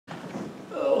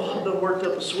done worked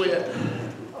up a sweat.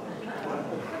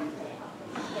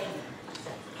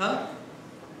 Huh?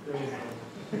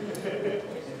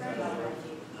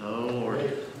 Oh,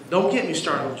 Lord. Don't get me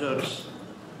started on jokes.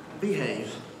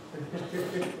 Behave.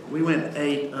 We went and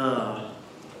ate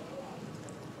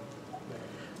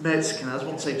Mexican. I was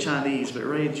going to say Chinese, but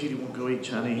Ray and Judy won't go eat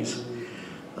Chinese.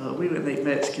 We went and ate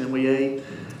Mexican. We ate.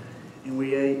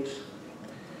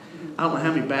 I don't know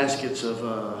how many baskets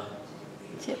of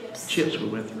chips we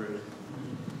went through.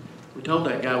 We told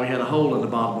that guy we had a hole in the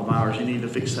bottom of ours. You needed to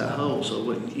fix that hole so it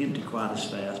wouldn't empty quite as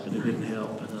fast, but it didn't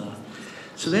help.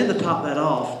 So then to top that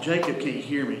off, Jacob can't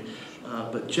hear me,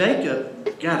 but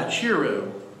Jacob got a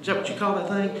Cheerio. Is that what you call that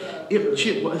thing?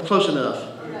 Close enough.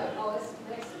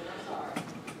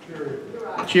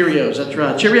 Cheerios, that's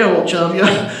right. Cheerio, old chum.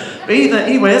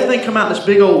 Anyway, that thing come out in this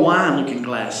big old wine-looking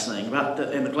glass thing,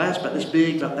 and the glass about this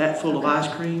big, about that full of ice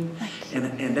cream,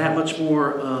 and that much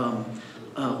more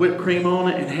whipped cream on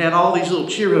it, and had all these little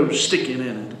Cheerios sticking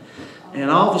in it.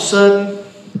 And all of a sudden,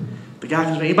 the guy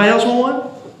comes, anybody else want one?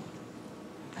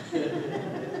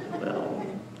 Well,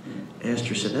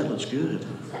 Esther said, that looks good.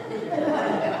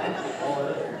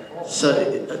 So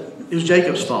it was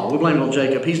Jacob's fault. We blame it on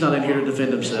Jacob. He's not in here to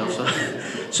defend himself.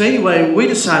 So anyway, we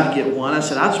decided to get one. I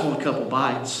said, I just want a couple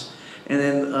bites. And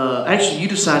then, actually, you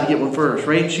decided to get one first.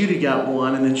 Ray and Judy got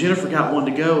one, and then Jennifer got one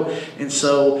to go. And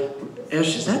so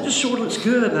Esther says, that just sure looks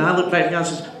good. And I look back and God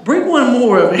says, bring one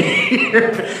more over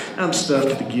here. I'm stuffed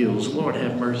to the gills. Lord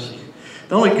have mercy.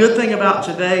 The only good thing about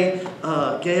today,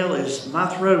 Gail, is my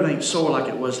throat ain't sore like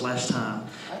it was last time.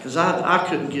 Because I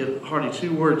couldn't get hardly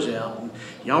 2 words out. And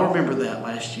y'all remember that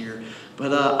last year.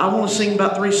 But I want to sing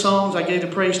about 3 songs. I gave the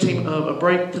praise team a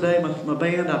break today, my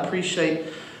band. I appreciate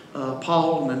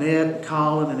Paul and Annette and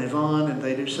Colin and Yvonne, and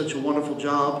they do such a wonderful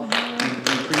job.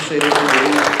 And appreciate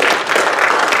everything.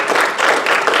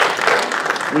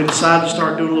 We decided to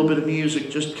start doing a little bit of music,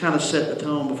 just to kind of set the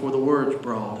tone before the words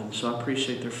brought. And so I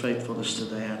appreciate their faithfulness to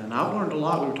that. And I've learned a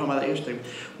lot. We were talking about that yesterday.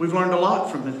 We've learned a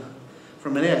lot from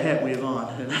Annette, haven't we,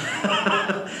 Yvonne?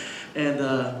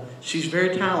 And she's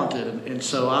very talented. And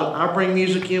so I bring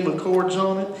music in with chords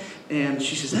on it. And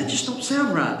she says, that just don't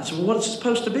sound right. I said, well, what is it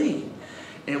supposed to be?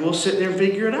 And we'll sit there and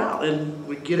figure it out. And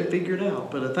we get it figured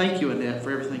out. But thank you, Annette,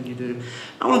 for everything you do.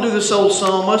 I want to do this old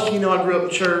song. Most of you know I grew up in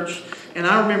church. And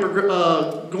I remember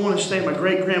going and staying at my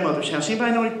great-grandmother's house.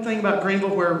 Anybody know anything about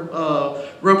Greenville where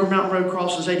Roper Mountain Road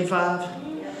crosses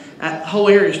 85? That whole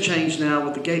area's changed now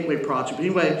with the Gateway Project. But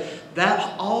anyway,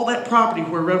 all that property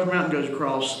where Roper Mountain goes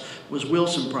across was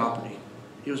Wilson property.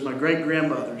 It was my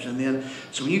great-grandmother's. And then,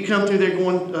 so when you come through there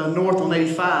going north on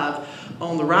 85,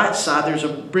 on the right side, there's a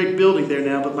brick building there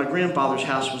now, but my grandfather's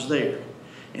house was there.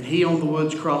 And he owned the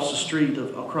woods across the street,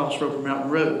 across Roper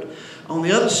Mountain Road. On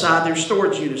the other side, there's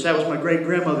storage units. That was my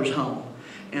great-grandmother's home.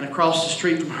 And across the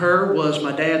street from her was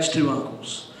my dad's 2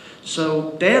 uncles.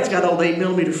 So Dad's got old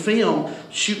 8mm film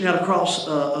shooting out across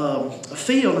a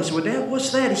field. And I said, well, Dad,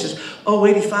 what's that? He says, oh,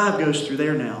 85 goes through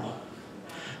there now.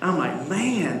 I'm like,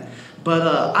 man.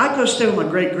 But I go stay with my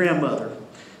great-grandmother.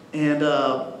 And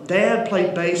Dad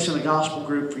played bass in a gospel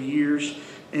group for years.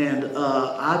 And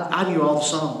I knew all the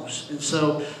songs. And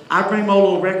so I bring my old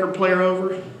little record player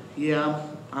over. Yeah,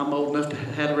 I'm old enough to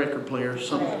have a record player.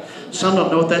 Some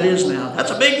don't know what that is now.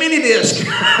 That's a big mini disc.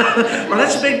 Or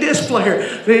that's a big disc player.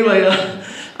 But anyway,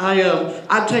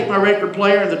 I'd take my record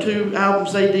player and the 2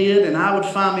 albums they did, and I would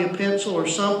find me a pencil or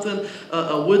something,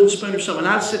 a wooden spoon or something.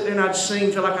 And I'd sit there and I'd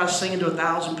sing, feel like I was singing to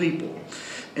 1,000 people.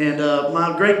 And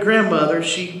my great-grandmother,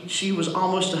 she was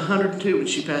almost 102 when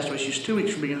she passed away. She was 2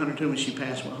 weeks from being 102 when she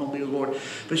passed, went home to the Lord.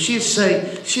 But she'd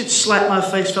slap my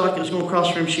face, felt like it was going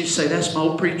across the room. She'd say, that's my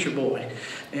old preacher boy.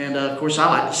 And, of course, I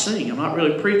like to sing. I'm not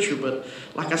really a preacher, but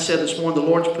like I said this morning, the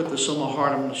Lord's put this on my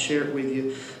heart. I'm going to share it with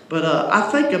you. But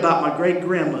I think about my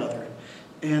great-grandmother.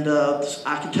 And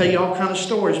I can tell you all kind of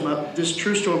stories. This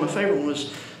true story, my favorite one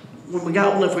was when we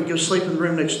got old enough, we'd go sleep in the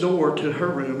room next door to her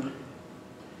room.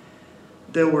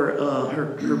 There were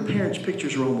her parents'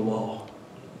 pictures were on the wall.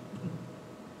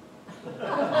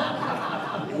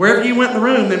 Wherever you went in the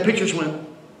room, them pictures went.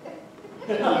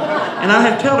 And I'd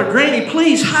have to tell her, Granny,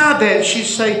 please hide that. And she'd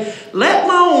say, let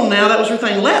alone now. That was her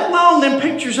thing. Let alone, them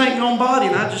pictures ain't going to bother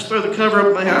you. And I'd just throw the cover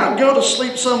up my head. I'd go to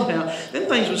sleep somehow. Them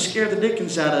things would scare the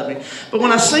dickens out of me. But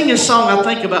when I sing this song, I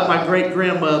think about my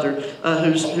great-grandmother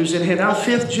who's in heaven. I'm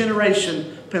 5th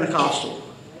generation Pentecostal.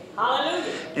 Hallelujah.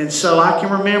 And so I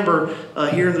can remember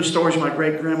hearing the stories of my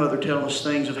great-grandmother telling us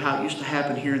things of how it used to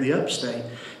happen here in the upstate.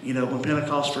 You know, when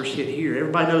Pentecost first hit here.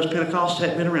 Everybody knows Pentecost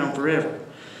hadn't been around forever.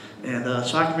 And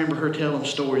so I can remember her telling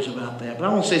stories about that. But I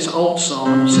want to say it's an old song.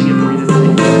 I'm going to sing it for you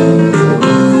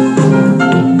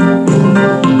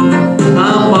today.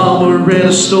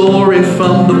 a story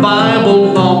from the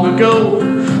Bible long ago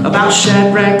about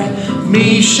Shadrach,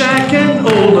 Meshach, and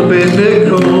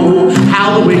Abednego.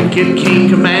 How the wicked king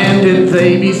commanded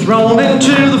they be thrown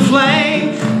into the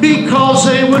flame because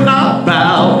they would not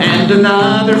bow and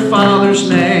deny their father's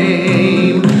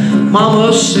name.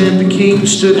 Mama said the king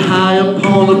stood high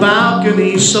upon a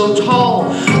balcony so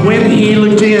tall. When he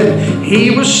looked in,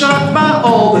 he was shocked by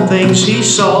all the things he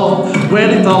saw.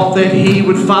 Well, he thought that he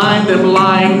would find them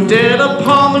lying dead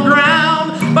upon the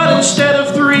ground, but instead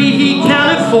of 3, he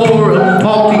counted 4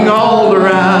 walking all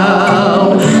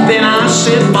around. Then I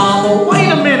said, Mama, wait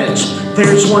a minute,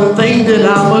 there's one thing that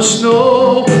I must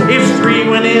know. If 3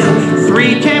 went in,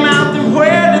 3 came out, then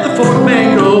where did the 4th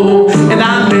man go? And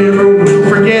I never will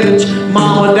forget it.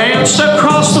 Mama danced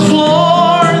across the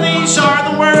floor. These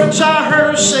are the words I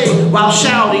heard her say while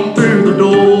shouting through the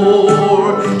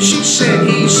door. She said,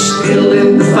 he's still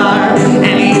in the fire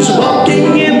and he's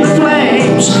walking in the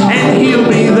flames, and he'll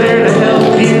be there to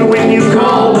help you when you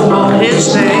call upon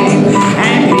his name.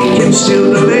 And he can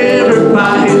still deliver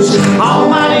by his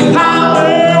almighty power.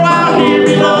 While here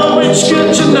below, it's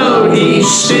good to know he's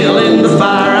still in the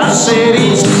fire. I said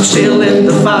he's still in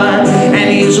the fire and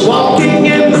he's walking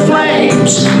in the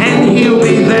flames, and he'll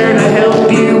be there to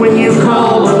help you when you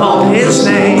call upon his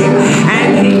name.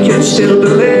 And he can still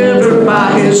deliver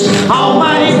by his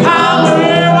almighty power.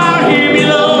 While here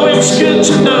below, it's good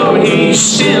to know he's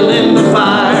still in the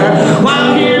fire.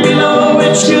 While here below,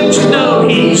 it's good to know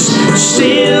he's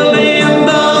still in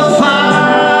the fire.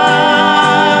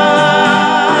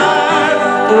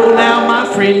 Oh, now my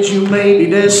friends, you may be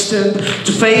destined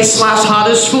to face life's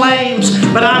hottest flames,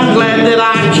 but I'm glad that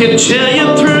I can tell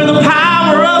you through the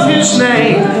power of his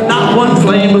name, not one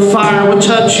flame of fire will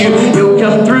touch you. He'll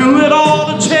come through it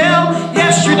all to tell.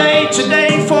 Yesterday,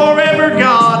 today, forever,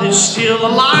 God is still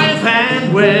alive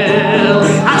and well.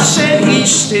 I said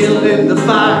he's still in the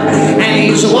fire and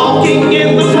he's walking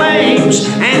in the flames,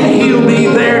 and he'll be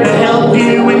there to help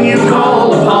you when you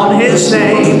call upon his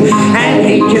name. And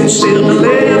he can still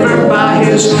deliver by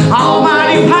his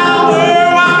almighty power.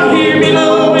 While here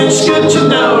below, it's good to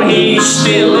know he's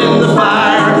still in the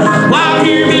fire. While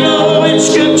here below,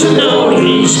 it's good to know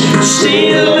he's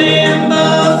still in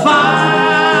the fire.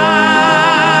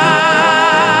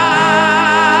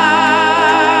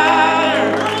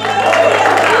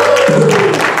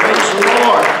 Praise the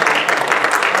Lord.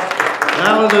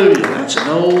 Hallelujah. That's an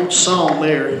old song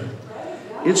there.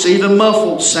 It's even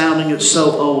muffled sounding. It's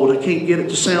so old. I can't get it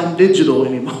to sound digital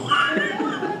anymore.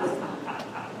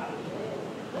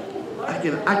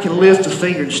 I can lift a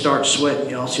finger and start sweating,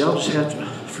 y'all. So y'all just have to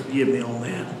forgive me on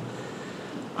that.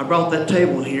 I brought that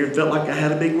table in here and felt like I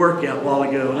had a big workout a while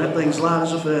ago, and that thing's light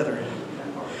as a feather.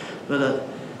 But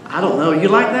I don't know. You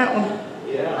like that one?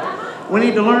 Yeah. We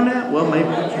need to learn that? Well, maybe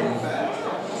we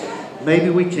can. Maybe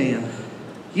we can.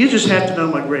 You just have to know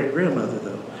my great-grandmother,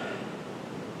 though.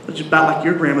 It's about like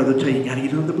your grandmother tell you, you got to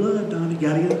get under the blood, Don. You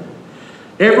got to get.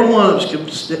 Every one of us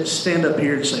could stand up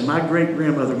here and say, my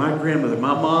great-grandmother, my grandmother,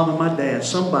 my mom, and my dad,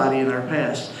 somebody in our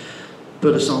past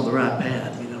put us on the right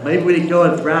path. You know, maybe we didn't go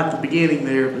right at the beginning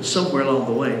there, but somewhere along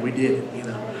the way we did it. You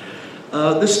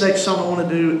know, this next song I want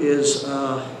to do is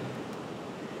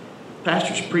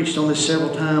Pastor's preached on this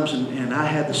several times, and I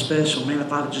had the special. Man,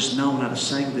 if I'd have just known, I'd have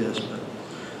sang this. But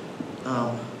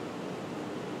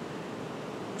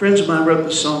friends of mine wrote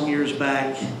this song years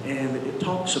back, and it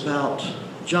talks about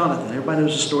Jonathan. Everybody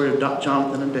knows the story of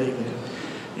Jonathan and David.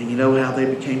 And you know how they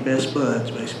became best buds,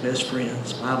 basically best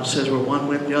friends. The Bible says where one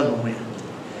went, the other one went.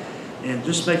 And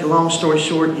just to make a long story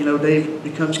short, you know, David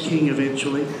becomes king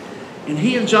eventually. And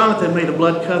he and Jonathan made a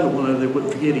blood covenant with one another. They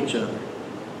wouldn't forget each other.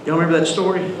 Y'all remember that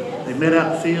story? They met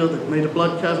out in the field. They made a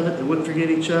blood covenant. They wouldn't forget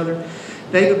each other.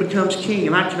 David becomes king,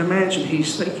 and I can imagine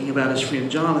he's thinking about his friend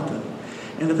Jonathan.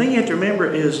 And the thing you have to remember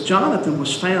is Jonathan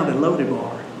was found in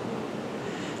Lodebar.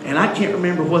 And I can't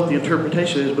remember what the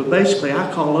interpretation is, but basically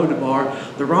I call Lodebar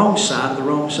the wrong side of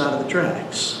the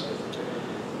tracks.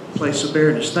 Place of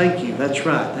barrenness. Thank you. That's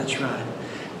right. That's right.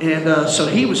 And so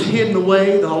he was hidden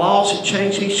away. The laws had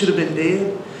changed. He should have been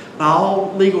dead. By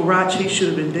all legal rights, he should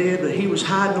have been dead, but he was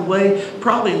hiding away,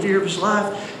 probably in fear of his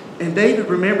life. And David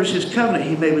remembers his covenant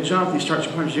he made with Jonathan. He starts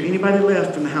inquiring, is there anybody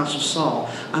left from the house of Saul?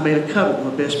 I made a covenant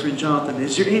with my best friend Jonathan.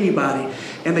 Is there anybody?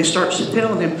 And they start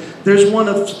telling him, there's one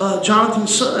of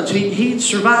Jonathan's sons. He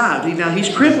survived. Now, he's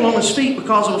crippled on his feet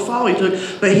because of a fall he took,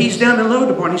 but he's down in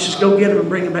Lodebar, and he says, go get him and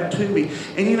bring him back to me.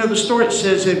 And you know, the story, it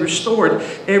says they restored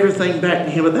everything back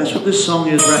to him. But that's what this song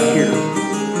is right here.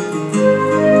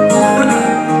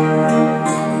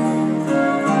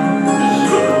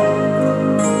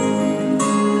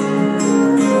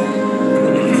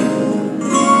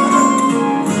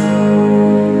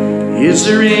 Is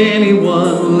there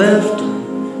anyone left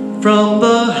from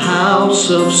the house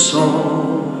of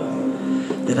Saul,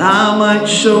 that I might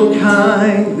show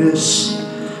kindness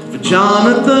for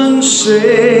Jonathan's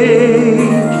sake?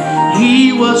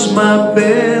 He was my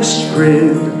best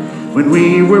friend when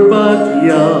we were but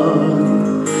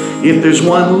young. If there's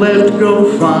one left,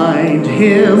 go find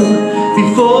him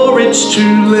before it's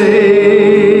too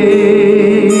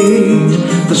late.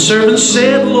 The servant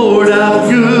said, Lord, I've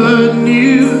good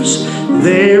news.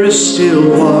 There is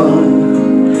still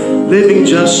one living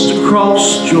just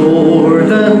across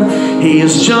Jordan. He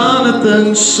is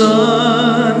Jonathan's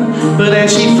son. But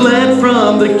as he fled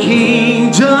from the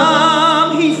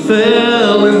kingdom, he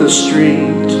fell in the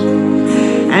street.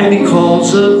 And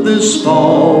because of this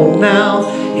fall, now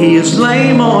he is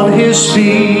lame on his feet.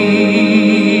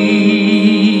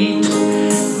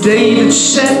 David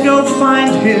said, go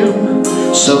find him.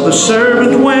 So the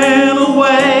servant went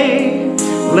away,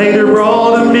 later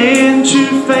brought him in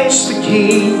to face the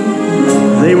king.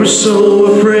 They were so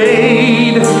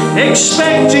afraid,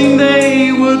 expecting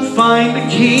they would find a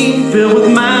king filled with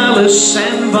malice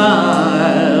and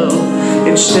vile.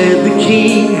 Instead the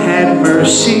king had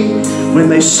mercy when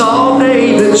they saw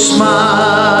David smile.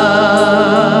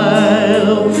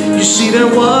 You see, there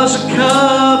was a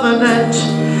covenant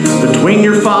between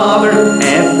your father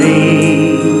and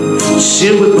me,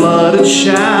 sealed with blood, it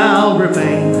shall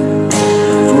remain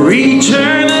for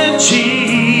eternity.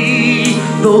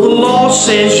 Though the law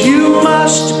says you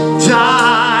must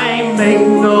die, make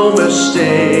no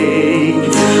mistake,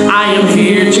 I am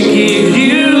here to give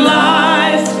you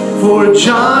life for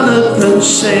Jonathan's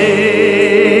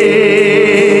sake.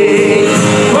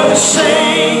 For the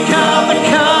sake of the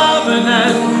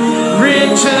covenant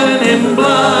written in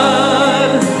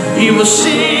blood, you will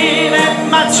sit at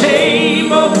my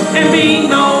table and be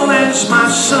known as my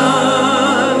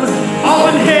son. All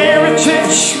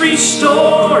inheritance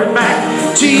restored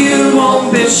back to you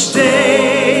on this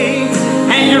day,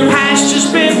 and your past has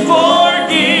been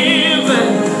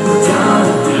forgiven.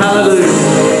 Hallelujah.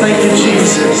 Thank you,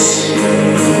 Jesus.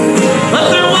 But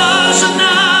there was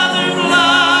another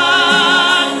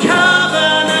blood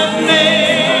covenant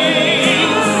made,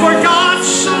 for God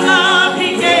so loved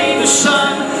he gave his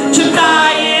son to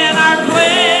die in our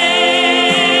place.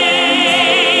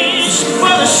 For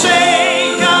the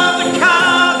sake of the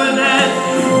covenant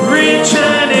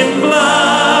written in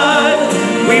blood,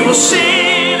 we will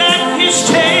sit at his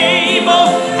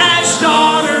table as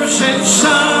daughters and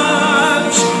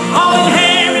sons. All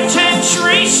inheritance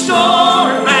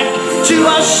restored back to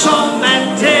us on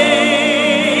that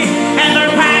day, and our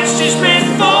past has been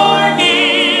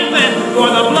forgiven for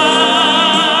the blood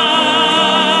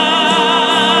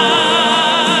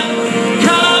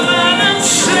covenant's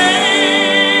sake.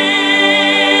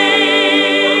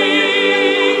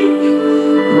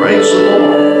 Praise the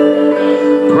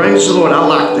Lord. Praise the Lord. I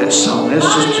like that song. That's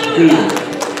just good.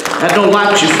 That don't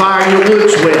light your fire, your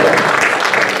wood's wet.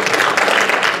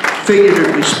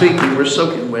 Figuratively speaking, we're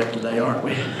soaking wet today, aren't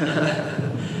we?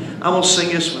 I'm going to sing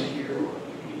this one here.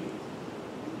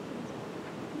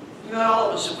 You know, all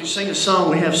of us, if we sing a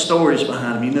song, we have stories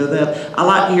behind them. You know that? I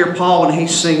like to hear Paul when he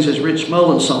sings his Rich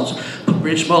Mullins songs.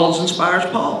 Rich Mullins inspires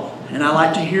Paul, and I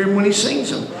like to hear him when he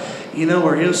sings them. You know,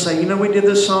 or he'll say, you know, we did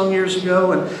this song years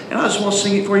ago, and I just want to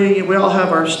sing it for you. We all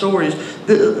have our stories.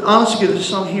 Honestly, this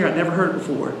song here, I'd never heard it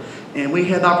before. And we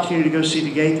had the opportunity to go see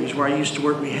the Gaithers where I used to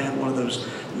work. We had one of those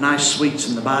nice suites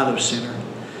in the Bido Center.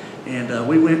 And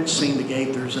we went to sing the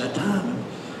Gaithers that time. And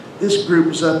this group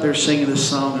was up there singing this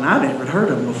song, and I never heard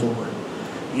of them before.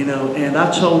 You know, and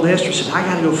I told Esther, I said, I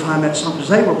got to go find that song, because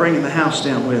they were bringing the house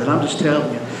down with it. I'm just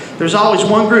telling you. There's always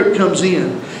one group comes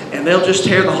in, and they'll just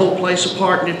tear the whole place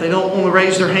apart. And if they don't want to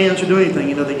raise their hands or do anything,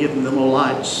 you know, they give them the little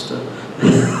lights.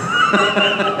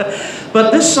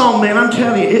 But this song, man, I'm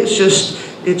telling you,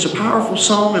 it's a powerful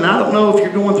song. And I don't know if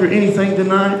you're going through anything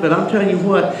tonight, but I'm telling you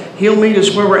what, he'll meet us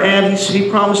where we're at.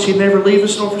 He promised he'd never leave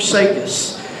us nor forsake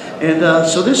us. And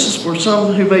so this is for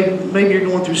some who maybe you're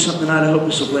going through something tonight. I hope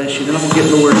this will bless you. Then I'm going to get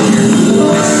in the word here.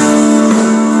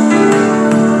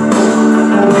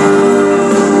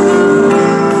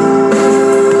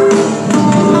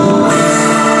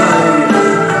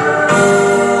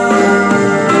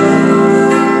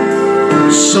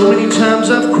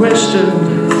 I've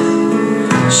questioned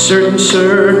certain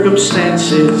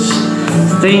circumstances,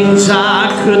 things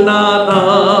I could not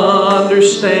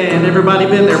understand. Everybody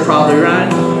been there probably,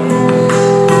 right?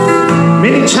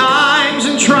 Many times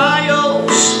in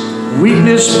trials,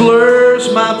 weakness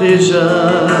blurs my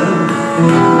vision.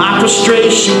 My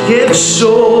frustration gets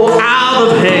so out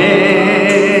of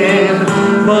hand.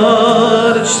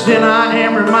 But it's then I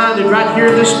am reminded right here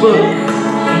in this book.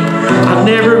 I've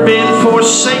never been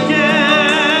forsaken.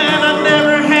 I've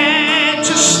never had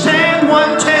to stand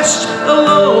one test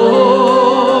alone.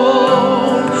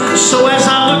 So as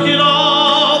I look at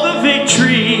all the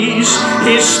victories,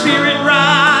 His Spirit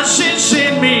rises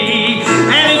in me,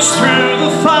 and it's through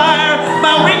the fire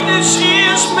my weakness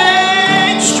is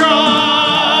made strong.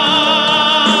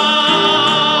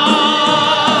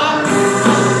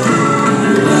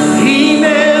 He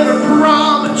never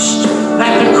promised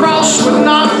that the cross would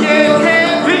not get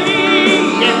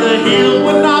heavy and the hill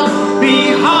would not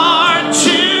be hard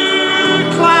to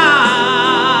climb.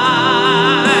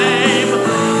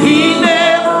 He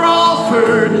never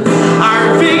offered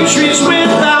our victories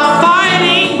without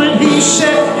fighting, but He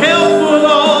said help will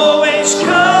always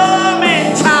come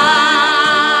in time.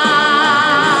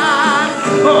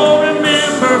 Oh,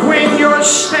 remember when you're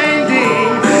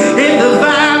standing in the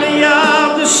valley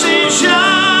of decision,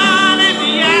 and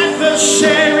the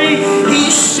adversary, he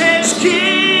says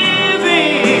give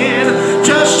in,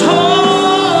 just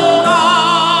hold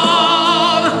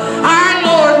on. Our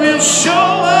Lord will show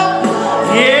up.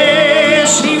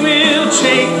 Yes, He will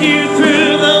take you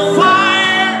through the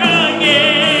fire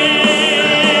again.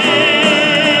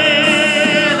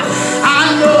 I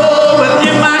know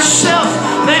within myself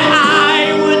that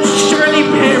I would surely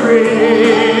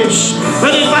perish,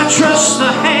 but if I trust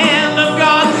the hand of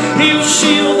God, He'll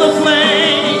shield the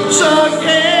flames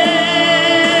again,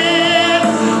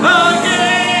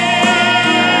 again.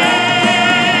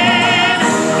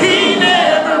 He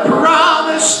never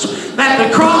promised that the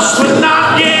cross would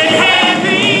not get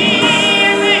heavy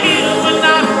and the hill would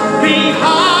not be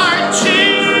hard to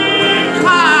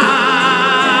climb.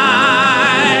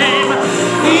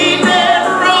 He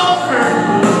never offered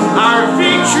our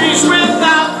victories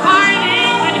without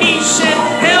fighting, but He said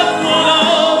help will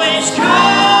always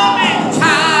come in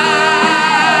time.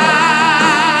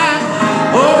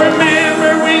 Oh,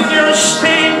 remember when you're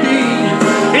standing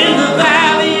in the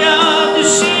valley of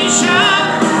decision,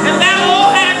 and that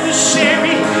old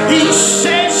adversary, he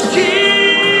says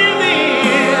give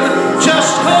in,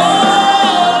 just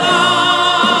hold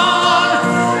on.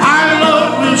 Our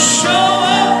Lord will show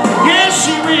up. Yes,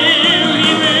 He will.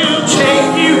 He will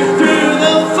take you through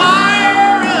the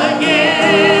fire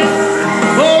again.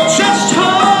 Oh, just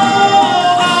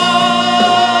hold on.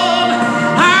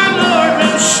 Our Lord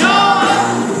will show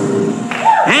up,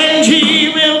 and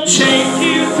He will take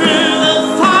you through the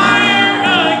fire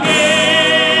again.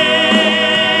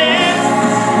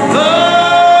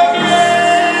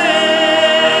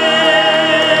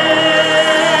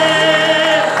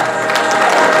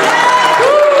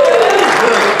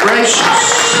 Good gracious.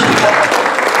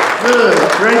 Good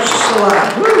gracious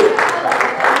alive. Woo.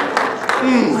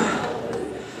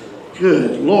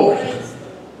 Good Lord.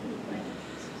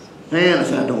 Man, if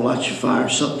that don't light your fire,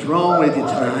 something's wrong with you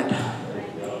tonight.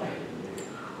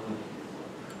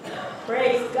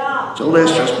 Praise God. So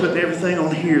Lester, I was putting everything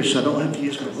on here so I don't have to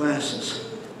use my glasses.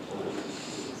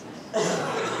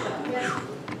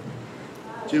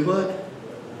 Do what?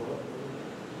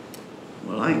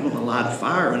 Well, I ain't going to light a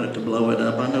fire in it to blow it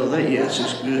up. I know that. Yes,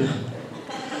 it's good.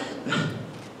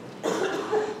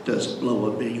 Doesn't blow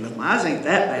up big enough. My eyes ain't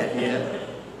that bad yet.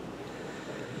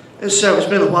 It's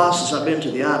been a while since I've been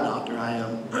to the eye doctor.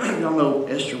 Y'all know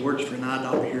Esther works for an eye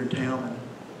doctor here in town, and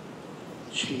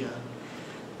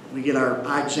we get our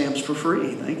eye exams for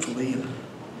free, thankfully, and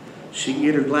she can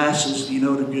get her glasses, at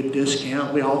a good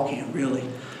discount. We all can, really.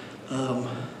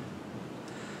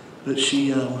 But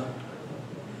she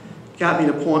got me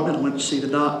an appointment. I went to see the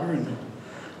doctor, and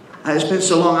it's been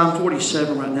so long. I'm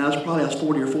 47 right now. I was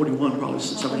 40 or 41 probably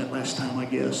since I went last time, I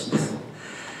guess.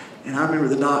 And I remember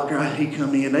the doctor, he'd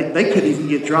come in. They couldn't even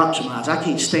get drops in my eyes. I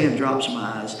can't stand drops in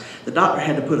my eyes. The doctor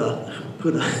had to put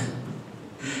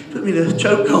me in a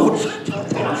chokehold,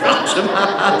 drops in my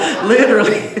eye,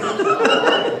 literally.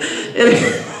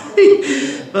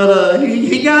 But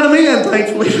he got him in,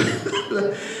 thankfully.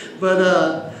 But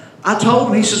I told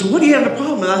him, he says, what do you have a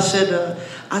problem with? I said,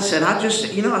 I sit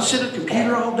at a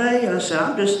computer all day, and I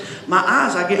said, my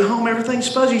eyes, I get home, everything's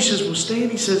fuzzy. He says, well,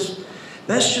 Stan, he says,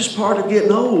 that's just part of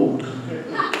getting old.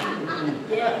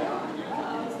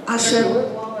 I said,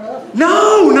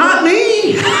 no, not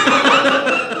me.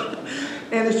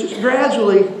 And it's just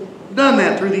gradually done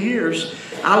that through the years.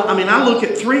 I look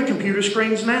at 3 computer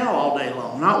screens now all day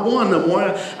long. Not one.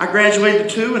 I graduated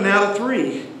to 2 and now to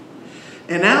 3.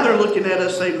 And now they're looking at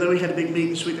us, we had a big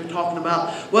meeting this week, they're talking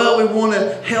about, well, we want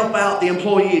to help out the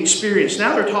employee experience.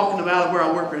 Now they're talking about, where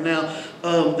I work right now,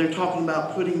 they're talking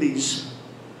about putting these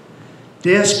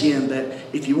desks in that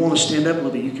if you want to stand up a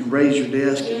little bit, you can raise your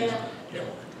desk.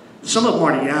 Some of them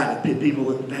already got it. People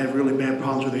that have really bad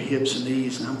problems with their hips and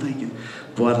knees. And I'm thinking,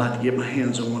 boy, I'd like to get my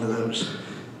hands on one of those.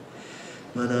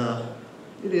 But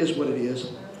it is what it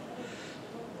is.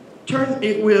 Turn,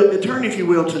 if you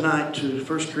will, tonight to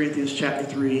 1 Corinthians chapter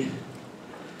 3.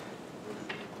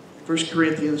 1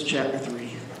 Corinthians chapter 3.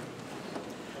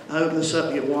 I opened this up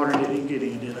to get water and didn't get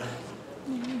any, did I?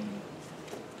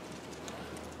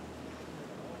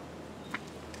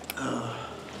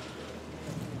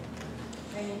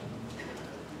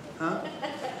 Huh?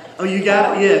 Oh, you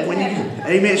got it? Yeah. When you,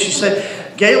 amen. She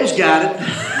said, Gail's got it.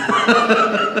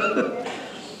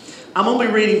 I'm only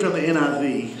reading from the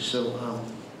NIV, so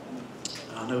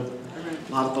I know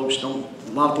a lot of folks don't.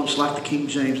 A lot of folks like the King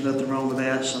James. Nothing wrong with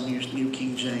that. Some use New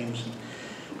King James.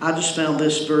 I just found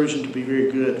this version to be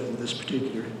very good with this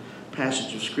particular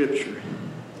passage of Scripture.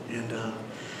 And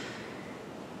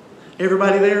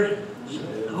everybody there?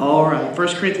 All right. 1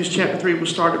 Corinthians chapter 3, we'll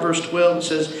start at verse 12. It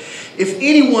says, if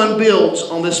anyone builds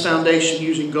on this foundation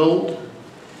using gold,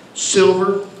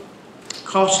 silver,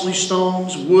 costly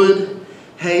stones, wood,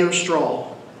 hay, or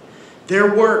straw,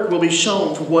 their work will be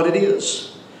shown for what it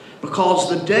is, because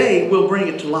the day will bring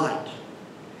it to light.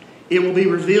 It will be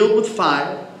revealed with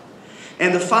fire,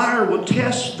 and the fire will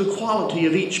test the quality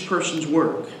of each person's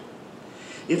work.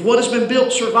 If what has been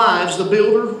built survives, the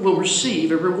builder will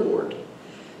receive a reward.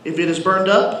 If it is burned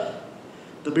up,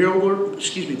 the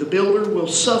builder will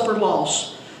suffer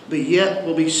loss, but yet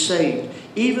will be saved,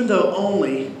 even though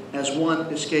only as one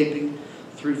escaping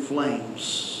through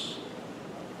flames.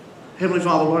 Heavenly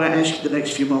Father, Lord, I ask you the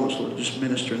next few moments, Lord, just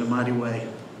minister in a mighty way.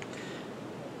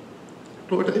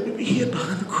 Lord, let me be hid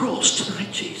behind the cross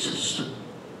tonight, Jesus.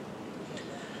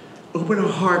 Open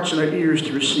our hearts and our ears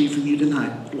to receive from you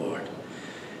tonight, Lord.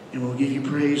 And we'll give you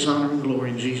praise, honor, and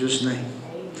glory in Jesus' name.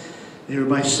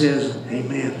 Everybody says,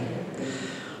 amen.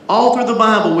 All through the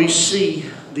Bible we see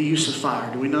the use of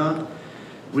fire, do we not?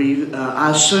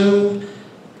 I assume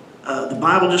the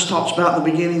Bible just talks about in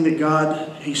the beginning that God,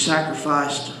 He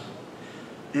sacrificed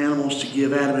animals to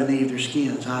give Adam and Eve their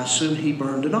skins. I assume He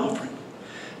burned an offering.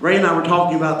 Ray and I were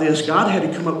talking about this. God had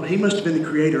to come up, He must have been the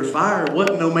creator of fire. It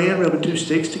wasn't no man rubbing two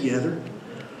sticks together.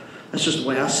 That's just the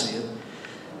way I see it.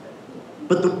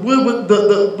 But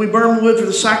we burn wood for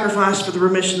the sacrifice for the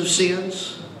remission of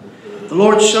sins. The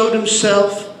Lord showed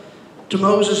Himself to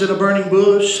Moses in a burning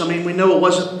bush. I mean, we know it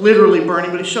wasn't literally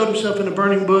burning, but He showed Himself in a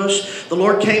burning bush. The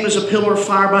Lord came as a pillar of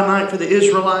fire by night for the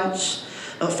Israelites.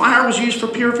 Fire was used for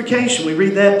purification. We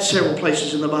read that several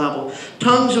places in the Bible.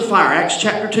 Tongues of fire. Acts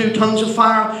chapter 2, tongues of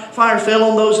fire fell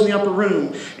on those in the upper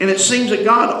room. And it seems that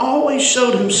God always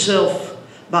showed Himself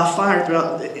by fire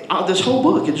throughout this whole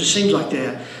book. It just seems like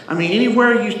that. I mean,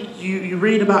 anywhere you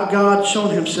read about God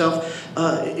showing Himself,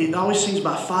 it always seems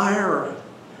by fire or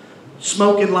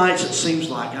smoke and lights, it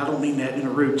seems like. I don't mean that in a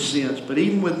rude sense. But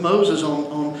even with Moses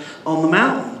on the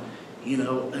mountain, you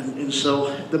know, and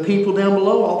so the people down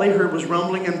below, all they heard was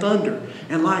rumbling and thunder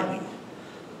and lightning.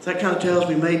 So that kind of tells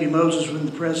me maybe Moses was in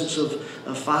the presence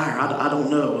of fire. I don't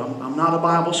know. I'm not a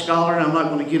Bible scholar, and I'm not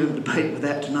going to get in a debate with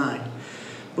that tonight.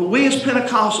 But we as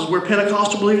Pentecostals, we're a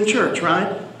Pentecostal believing church,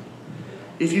 right?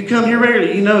 If you come here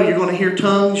regularly, you know you're going to hear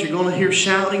tongues, you're going to hear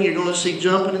shouting, you're going to see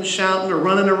jumping and shouting or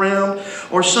running around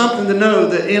or something to know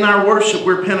that in our worship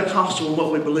we're Pentecostal in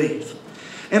what we believe.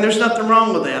 And there's nothing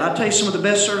wrong with that. I tell you, some of the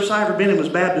best service I've ever been in was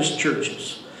Baptist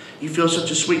churches. You feel such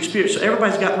a sweet spirit. So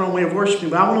everybody's got their own way of worshiping.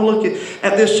 But I want to look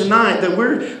at this tonight, that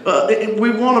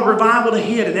we want a revival to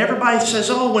hit. And everybody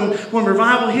says, oh, when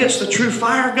revival hits, the true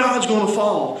fire of God's going to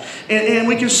fall. And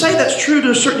we can say that's true to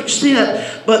a certain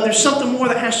extent, but there's something more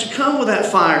that has to come with that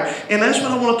fire. And that's what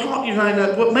I want to talk to you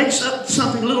tonight. What makes up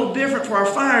something a little different for our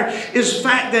fire is the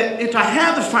fact that if I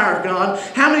have the fire of God,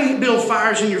 how many build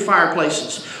fires in your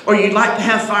fireplaces? Or you'd like to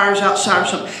have fires outside or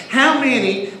something? How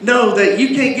many know that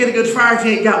you can't get a good fire if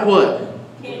you ain't got wood?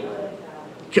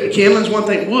 Kindling's one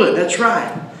thing. Wood, that's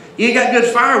right. You ain't got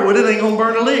good firewood, it ain't going to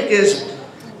burn a lick, is it?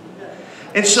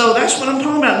 And so that's what I'm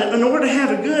talking about. In order to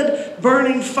have a good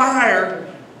burning fire,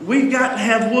 we've got to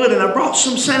have wood. And I brought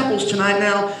some samples tonight.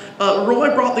 Now,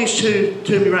 Roy brought these two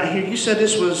to me right here. You said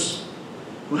this was,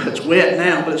 well, it's wet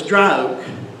now, but it's dry oak.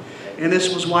 And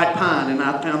this was white pine. And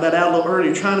I found that out a little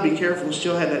earlier, trying to be careful and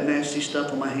still had that nasty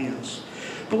stuff on my hands.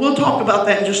 But we'll talk about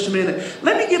that in just a minute.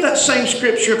 Let me give that same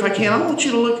scripture if I can. I want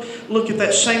you to look at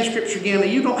that same scripture again. Now,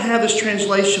 you don't have this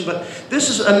translation, but this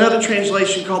is another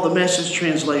translation called the Message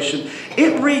translation.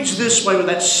 It reads this way with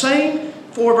that same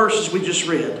 4 verses we just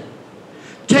read.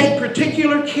 Take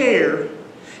particular care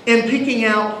in picking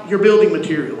out your building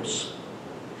materials.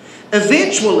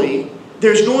 Eventually,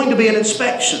 there's going to be an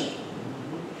inspection.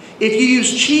 If you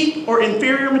use cheap or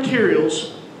inferior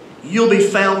materials, you'll be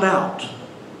found out.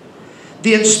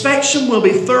 The inspection will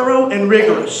be thorough and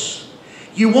rigorous.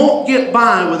 You won't get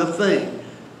by with a thing.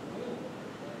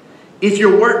 If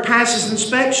your work passes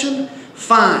inspection,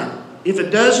 fine. If it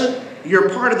doesn't, your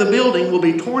part of the building will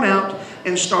be torn out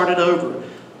and started over.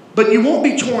 But you won't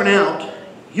be torn out.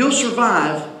 You'll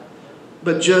survive,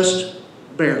 but just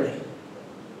barely.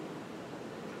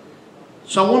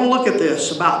 So I want to look at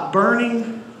this about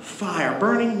burning fire,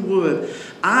 burning wood.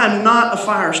 I am not a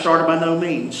fire starter by no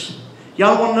means.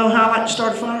 Y'all want to know how I like to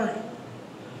start a fire?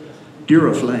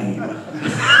 Duraflame.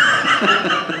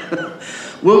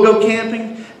 We'll go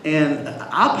camping, and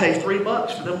I'll pay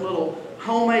 $3 for them little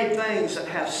homemade things that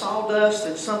have sawdust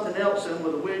and something else in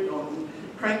with a wick on them.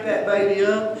 Crank that baby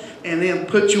up, and then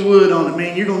put your wood on it,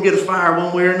 man. You're going to get a fire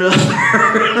one way or another.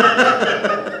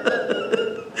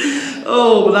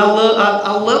 Oh, but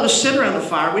I love to sit around the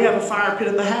fire. We have a fire pit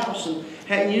at the house and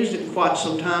hadn't used it in quite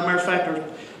some time. Matter of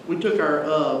fact, we took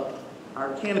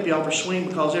our canopy off our swing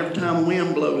because every time the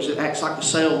wind blows, it acts like the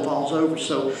sail and falls over.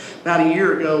 So about a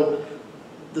year ago,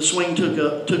 the swing took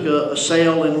a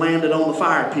sail and landed on the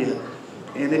fire pit.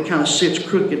 And it kind of sits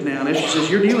crooked now. And she says,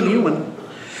 "You're doing you one."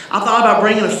 I thought about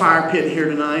bringing a fire pit here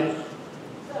tonight.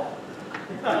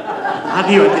 I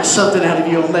knew I'd get something out of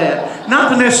you on that. Not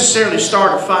to necessarily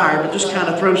start a fire, but just kind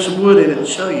of throw some wood in it and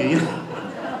show you.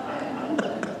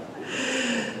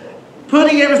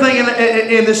 Putting everything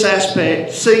in this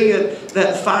aspect, seeing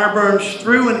that the fire burns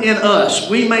through and in us.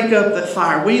 We make up that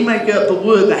fire. We make up the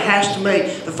wood that has to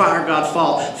make the fire of God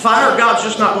fall. Fire of God's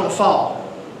just not going to fall.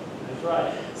 That's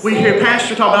right. We hear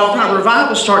Pastor talk about all the time.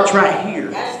 Revival starts right here.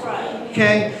 That's right.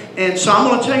 Okay? And so I'm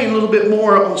going to tell you a little bit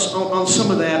more on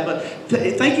some of that. But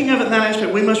thinking of it in that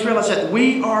aspect, we must realize that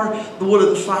we are the wood of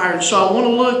the fire. And so I want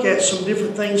to look at some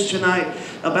different things tonight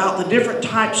about the different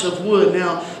types of wood.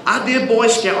 Now, I did Boy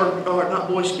Scout, or not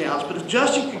Boy Scouts, but if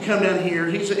Justin could come down here,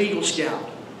 he's an Eagle Scout.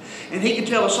 And he can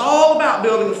tell us all about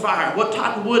building a fire, what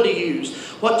type of wood to use,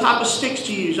 what type of sticks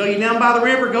to use. Oh, you down by the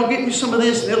river? Go get me some of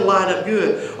this and it'll light up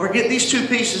good. Or get these two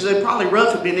pieces. They'd probably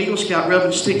rough be an Eagle Scout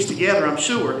rubbing sticks together, I'm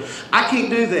sure. I can't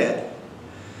do that.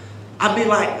 I'd be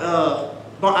like,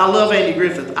 I love Andy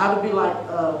Griffith. I would be like,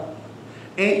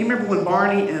 you remember when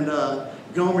Barney and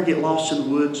Gomer get lost in the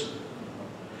woods?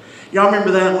 Y'all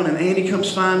remember that one? And Andy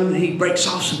comes find him and he breaks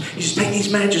off some, he says, "Take these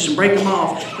matches and break them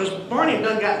off." Because Barney had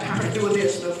done got tired of doing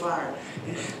this, no fire.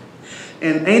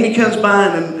 And Andy comes by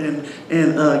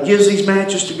and gives these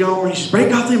matches to Gomer. He says,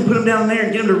 "Break off them and put them down there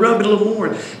and get him to rub it a little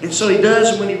more." And so he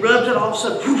does. And when he rubs it, all of a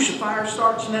sudden, whoosh, a fire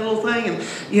starts in that little thing. And,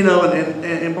 you know,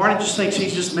 and Barney just thinks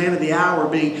he's just man of the hour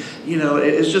being, you know,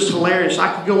 it's just hilarious.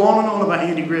 I could go on and on about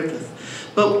Andy Griffith.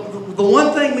 But the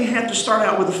one thing we have to start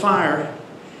out with the fire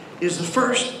is the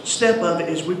first step of it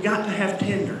is we've got to have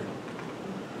tinder.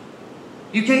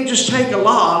 You can't just take a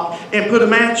log and put a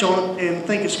match on it and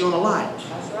think it's going to light.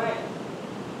 That's right.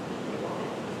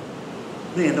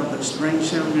 Man, don't that rain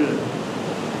sound good?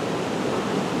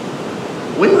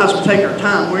 We might as well take our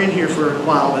time. We're in here for a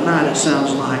while tonight, it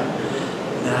sounds like.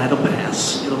 Nah, it'll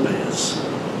pass. It'll pass.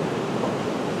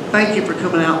 Thank you for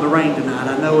coming out in the rain tonight.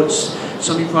 I know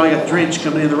some of you probably got drenched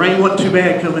coming in. The rain wasn't too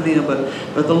bad coming in,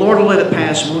 but the Lord will let it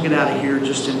pass and we'll get out of here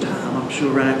just in time, I'm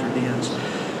sure, right after it ends.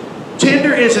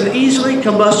 Tinder is an easily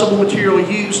combustible material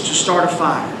used to start a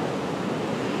fire.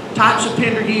 Types of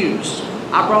tinder used.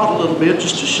 I brought a little bit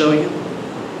just to show you.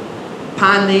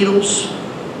 Pine needles.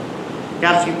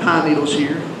 Got a few pine needles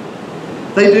here.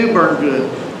 They do burn good.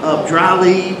 Dry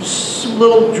leaves, some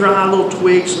little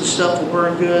twigs and stuff will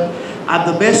burn good.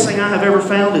 The best thing I have ever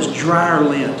found is dryer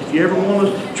lint. If you ever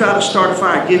want to try to start a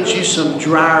fire, get you some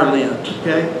dryer lint.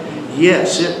 Okay?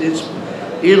 Yes,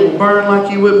 it'll burn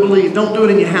like you wouldn't believe. Don't do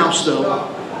it in your house though.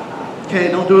 Okay?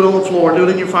 Don't do it on the floor. Do it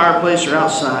in your fireplace or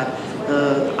outside.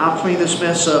 I'll clean this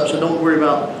mess up, so don't worry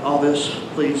about all this,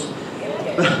 please.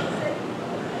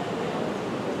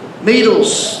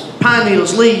 Needles, pine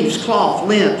needles, leaves, cloth,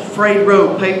 lint, frayed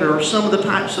rope, paper are some of the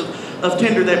types of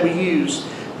tinder that we use.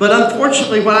 But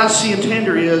unfortunately, what I see in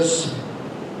tinder is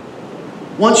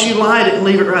once you light it and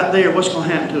leave it right there, what's going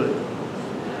to happen to it?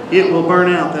 It will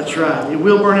burn out. That's right. It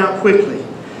will burn out quickly.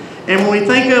 And when we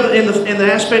think of it in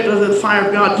the aspect of the fire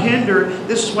of God, tinder,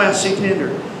 this is why I see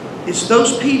tinder. It's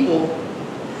those people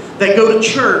that go to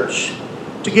church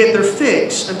to get their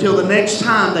fix until the next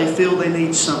time they feel they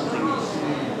need something.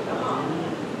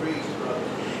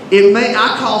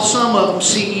 I call some of them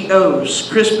CEOs,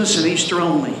 Christmas and Easter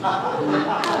only.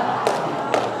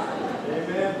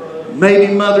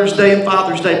 Maybe Mother's Day and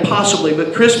Father's Day, possibly,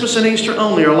 but Christmas and Easter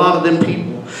only are a lot of them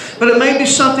people. but it may be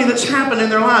something that's happened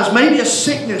in their lives. Maybe a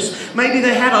sickness. Maybe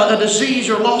they had a disease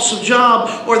or loss of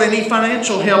job, or they need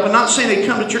financial help. I'm not saying they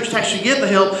come to church to actually get the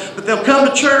help, but they'll come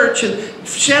to church and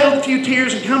shed a few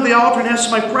tears and come to the altar and have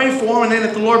somebody pray for them, and then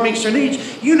if the Lord meets their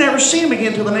needs, you never see them again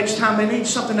until the next time they need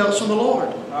something else from the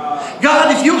Lord.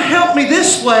 God, if you'll help me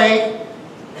this way,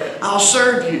 I'll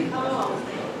serve you.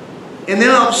 And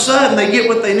then all of a sudden they get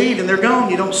what they need and they're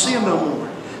gone. You don't see them no more.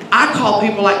 I call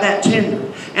people like that tender.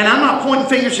 And I'm not pointing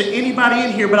fingers at anybody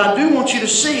in here, but I do want you to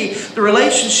see the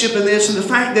relationship in this and the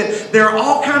fact that there are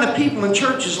all kind of people in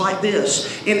churches like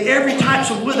this. In every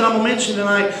types of wood that I'm going to mention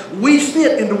tonight, we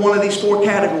fit into one of these 4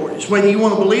 categories. Whether you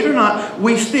want to believe it or not,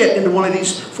 we fit into one of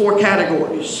these 4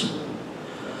 categories.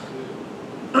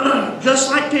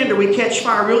 Just like tinder, we catch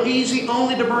fire real easy,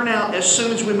 only to burn out as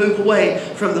soon as we move away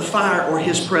from the fire or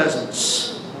His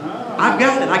presence. I've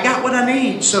got it. I got what I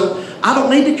need, so I don't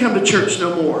need to come to church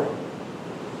no more.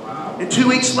 And 2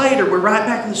 weeks later, we're right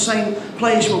back in the same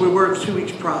place where we were 2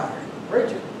 weeks prior.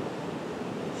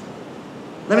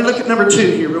 Let me look at number 2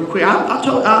 here real quick.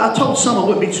 I told someone it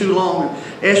wouldn't be too long.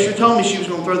 And Esther told me she was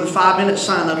going to throw the 5-minute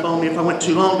sign up on me if I went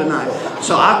too long tonight.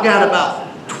 So I've got about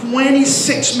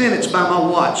 26 minutes by my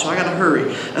watch, so I got to hurry.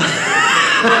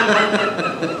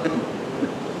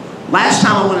 Last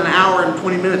time I went an hour and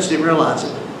 20 minutes, didn't realize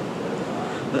it.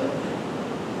 But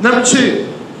number 2,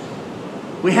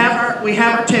 we have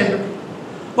our tinder.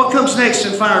 What comes next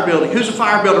in fire building? Who's a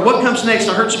fire builder? What comes next?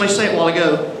 I heard somebody say it a while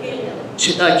ago.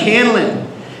 Kindling.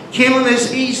 Kindling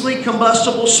is easily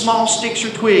combustible small sticks or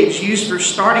twigs used for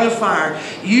starting a fire,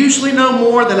 usually no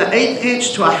more than an 1/8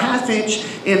 inch to a 1/2 inch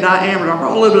in diameter. I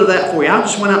brought a little bit of that for you. I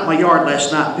just went out in my yard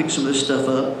last night and picked some of this stuff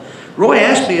up. Roy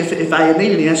asked me if I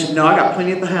needed any. I said, no, I got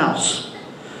plenty at the house.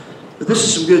 But this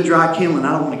is some good dry kindling.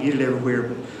 I don't want to get it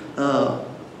everywhere, but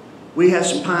we have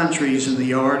some pine trees in the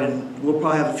yard, and we'll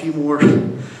probably have a few more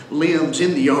limbs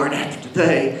in the yard after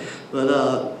today.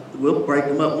 But we'll break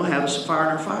them up and we'll have us a fire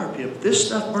in our fire pit. But this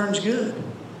stuff burns good.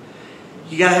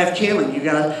 You got to have kindling. You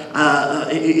got to,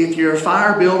 if you're a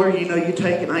fire builder, you know, you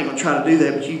take it. I ain't going to try to do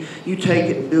that, but you take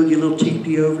it and build your little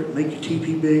teepee over it, make your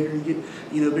teepee bigger and get,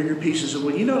 you know, bigger pieces of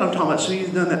wood. You know what I'm talking about. So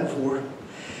you've done that before.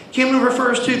 Kindling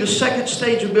refers to the second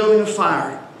stage of building a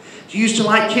fire. It's used to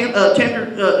light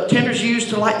tenders used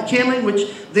to light the kindling, which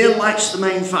then lights the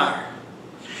main fire.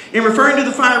 In referring to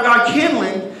the fire of God,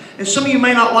 kindling, and some of you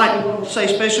may not like what I say,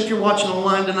 especially if you're watching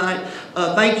online tonight.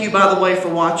 Thank you, by the way, for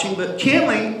watching. But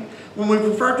kindling, when we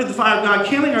refer to the fire of God,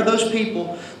 kindling are those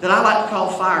people that I like to call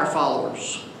fire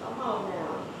followers. Come on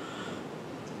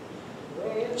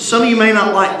now. Some of you may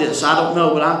not like this. I don't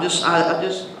know, but I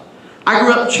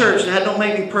grew up in church, and that don't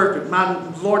make me perfect. My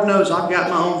Lord knows I've got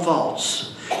my own faults.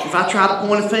 If I try to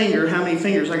point a finger, how many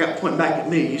fingers I got pointing back at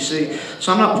me, you see?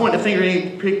 So I'm not pointing a finger at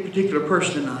any particular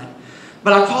person tonight.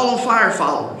 But I call them fire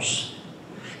followers.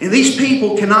 And these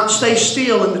people cannot stay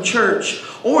still in the church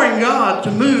or in God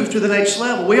to move to the next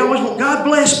level. We always want, God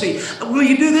bless me. Will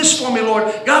you do this for me,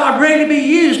 Lord? God, I'm ready to be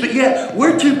used. But yet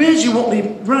we're too busy wanting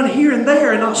to run here and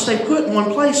there and not stay put in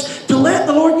one place to let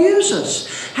the Lord use us.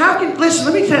 Listen,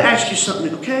 let me ask you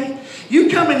something, okay? You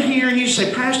come in here and you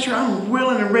say, Pastor, I'm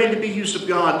willing and ready to be used of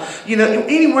God. You know,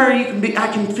 anywhere you can be, I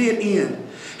can fit in.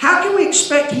 How can we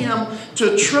expect Him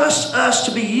to trust us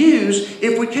to be used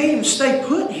if we can't even stay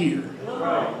put here? Come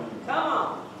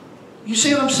on. You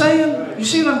see what I'm saying? You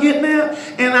see what I'm getting at?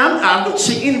 And I don't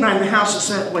see anybody in the house that's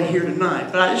that way here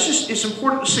tonight. But it's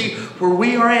important to see where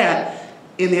we are at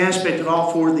in the aspect of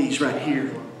all 4 of these right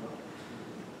here.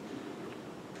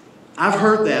 I've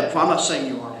heard that before. I'm not saying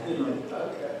you are.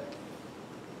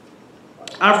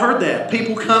 I've heard that.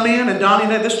 People come in, and Donnie,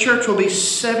 this church will be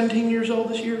 17 years old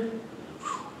this year.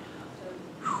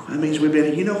 That means we've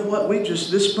been, you know what,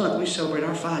 this month we celebrate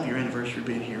our 5-year anniversary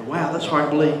being here. Wow, that's hard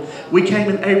to believe. We came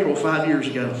in April 5 years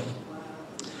ago.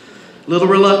 A little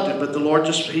reluctant, but the Lord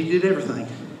He did everything.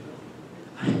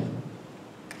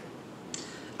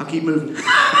 I'll keep moving.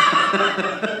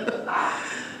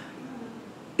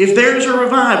 If there's a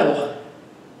revival,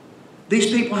 these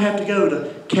people have to go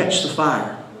to catch the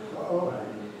fire.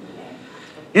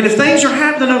 And if things are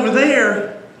happening over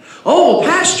there, oh,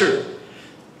 Pastor,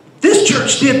 this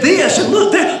church did this, and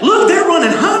look, they're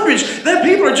running hundreds. Then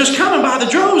people are just coming by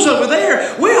the droves over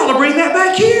there. We ought to bring that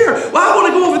back here. Well, I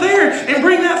want to go over there and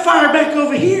bring that fire back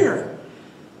over here.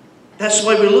 That's the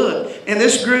way we look. And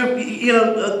this group, you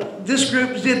know, this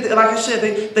group did, like I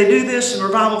said, they do this in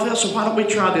Revival Fest, so why don't we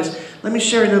try this? Let me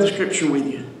share another scripture with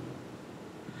you.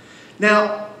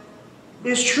 Now,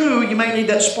 it's true, you may need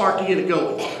that spark to get it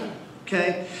going.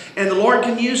 Okay? And the Lord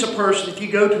can use a person, if you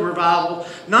go to revival,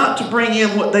 not to bring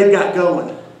in what they've got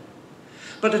going,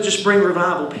 but to just bring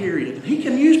revival, period. And He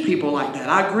can use people like that.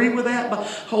 I agree with that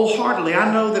wholeheartedly.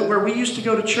 I know that where we used to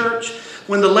go to church,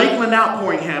 when the Lakeland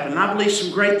outpouring happened, and I believe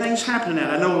some great things happened in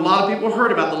that. I know a lot of people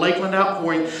heard about the Lakeland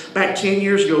outpouring back 10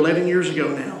 years ago, 11 years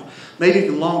ago now. Maybe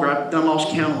even longer. I've lost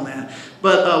count on that.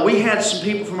 But we had some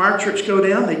people from our church go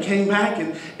down. They came back,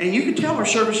 and you could tell our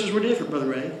services were different, Brother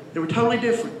Ray. They were totally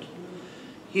different.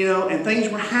 You know, and things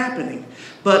were happening.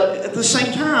 But at the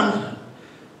same time,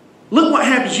 look what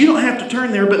happens. You don't have to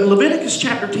turn there, but in Leviticus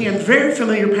chapter 10, very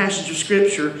familiar passage of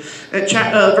Scripture, at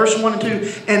verse 1 and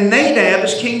 2. And Nadab,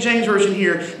 this King James Version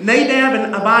here, Nadab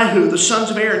and Abihu, the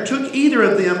sons of Aaron, took either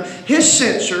of them his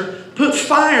censer, put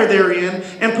fire therein,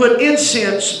 and put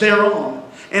incense thereon,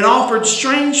 and offered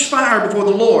strange fire before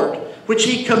the Lord, which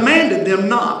He commanded them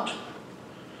not.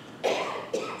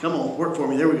 Come on, work for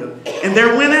me. There we go. And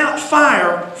there went out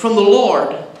fire from the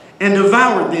Lord and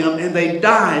devoured them, and they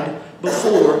died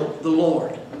before the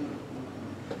Lord.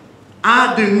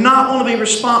 I do not want to be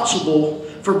responsible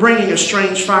for bringing a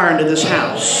strange fire into this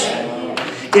house.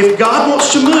 If God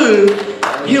wants to move,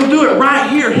 He'll do it right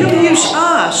here. He'll use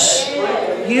us.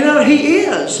 You know, He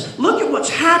is. Look at what's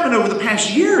happened over the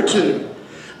past year or two.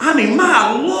 I mean,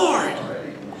 my Lord.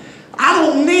 I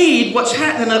don't need what's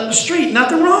happening up the street.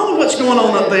 Nothing wrong with what's going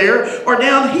on up there or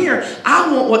down here.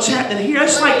 I want what's happening here.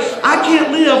 It's like I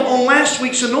can't live on last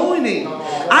week's anointing.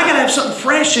 I got to have something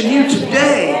fresh in you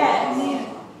today.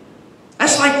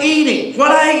 That's like eating.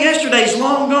 What I ate yesterday is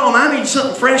long gone. I need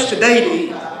something fresh today to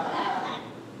eat.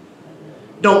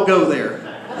 Don't go there.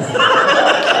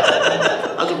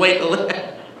 I was waiting to laugh.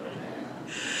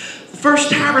 The first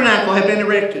tabernacle had been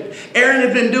erected. Aaron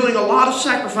had been doing a lot of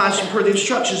sacrificing per the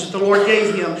instructions that the Lord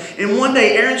gave him. And one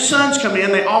day Aaron's sons come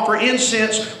in. They offer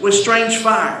incense with strange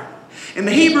fire. And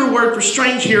the Hebrew word for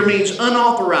strange here means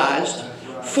unauthorized,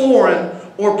 foreign,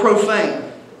 or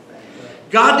profane.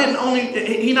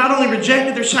 He not only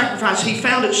rejected their sacrifice, He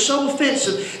found it so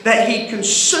offensive that He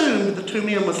consumed the two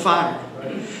men with fire.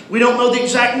 We don't know the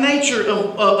exact nature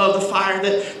of the fire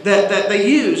that they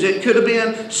used. It could have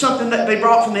been something that they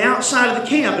brought from the outside of the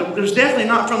camp. It was definitely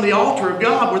not from the altar of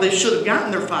God where they should have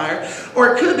gotten their fire.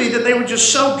 Or it could be that they were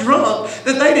just so drunk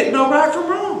that they didn't know right from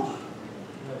wrong.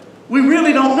 We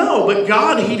really don't know. But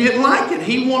God, He didn't like it.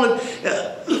 He wanted...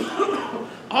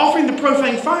 offering the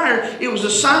profane fire, it was a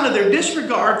sign of their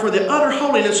disregard for the utter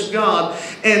holiness of God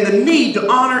and the need to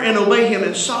honor and obey Him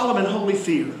in solemn and holy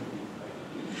fear.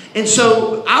 And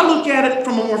so I look at it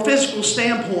from a more physical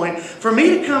standpoint. For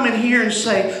me to come in here and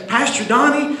say, Pastor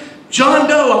Donnie, John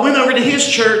Doe, I went over to his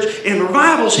church and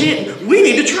revival's hitting. We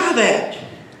need to try that.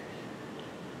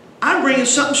 I'm bringing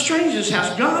something strange to this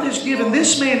house. God has given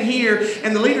this man here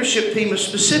and the leadership team a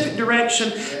specific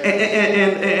direction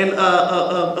and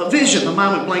a vision. My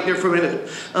mind went blank there for a minute.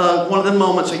 One of the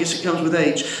moments, I guess it comes with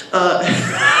age.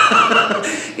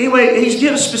 Anyway, He's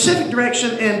given a specific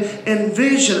direction and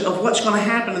vision of what's going to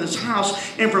happen in this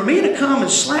house. And for me to come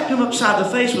and slap him upside the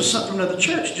face with something from another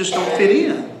church just don't fit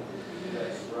in.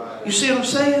 You see what I'm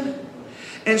saying?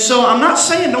 And so I'm not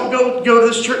saying don't go to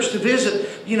this church to visit,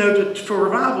 for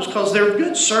revivals, because they're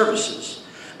good services.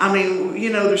 I mean,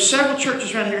 there's several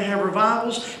churches around here that have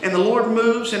revivals, and the Lord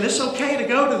moves, and it's okay to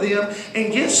go to them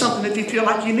and get something if you feel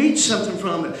like you need something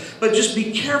from it. But just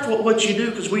be careful at what you do,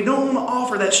 because we don't want to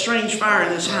offer that strange fire in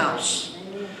this house.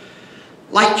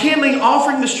 Like kindling,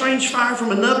 offering the strange fire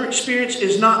from another experience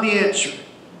is not the answer.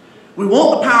 We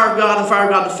want the power of God and fire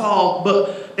of God to fall,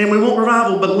 and we want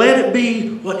revival, but let it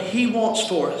be what He wants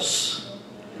for us.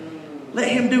 Let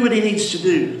Him do what He needs to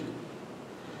do.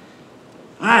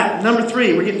 All right, number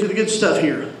 3. We're getting to the good stuff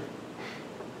here.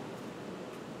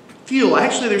 Fuel.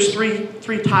 Actually, there's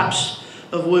three types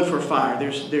of wood for fire.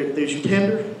 There's your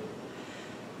tinder,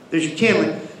 there's your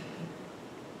kindling,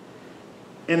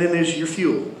 and then there's your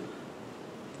fuel.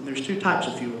 And there's 2 types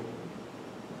of fuel.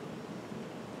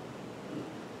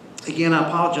 Again, I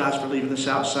apologize for leaving this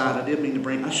outside. I didn't mean to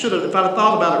bring... I should have... If I'd have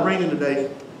thought about it raining today,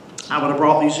 I would have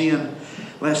brought these in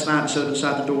last night instead of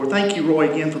inside the door. Thank you,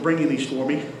 Roy, again, for bringing these for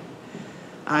me.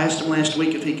 I asked him last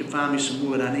week if he could find me some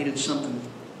wood. I needed something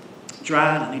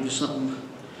dry, and I needed something...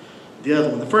 the other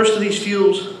one. The first of these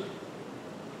fuels...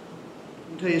 I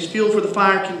can tell you, this fuel for the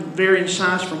fire can vary in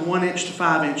size from 1 inch to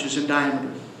 5 inches in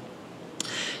diameter.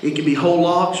 It can be whole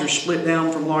logs or split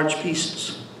down from large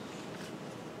pieces.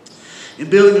 In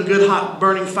building a good hot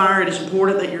burning fire, it is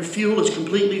important that your fuel is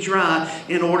completely dry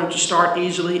in order to start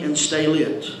easily and stay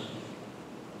lit.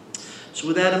 So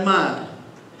with that in mind,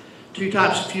 2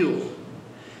 types of fuel.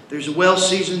 There's a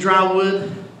well-seasoned dry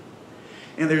wood,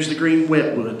 and there's the green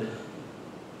wet wood.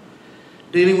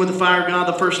 Dealing with the fire of God,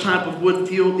 the first type of wood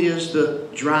fuel is the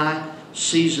dry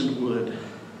seasoned wood.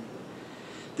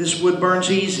 This wood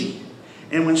burns easy,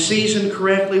 and when seasoned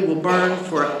correctly, will burn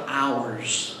for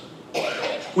hours.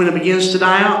 When it begins to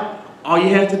die out, all you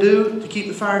have to do to keep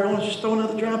the fire going is just throw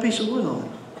another dry piece of wood on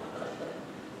it.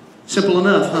 Simple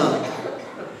enough, huh?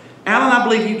 Alan, I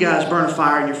believe you guys burn a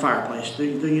fire in your fireplace, do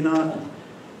you not?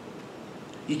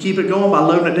 You keep it going by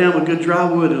loading it down with good dry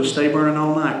wood, it'll stay burning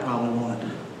all night, probably won't it?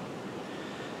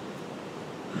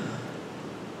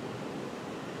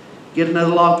 Get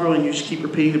another log thrown and you just keep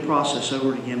repeating the process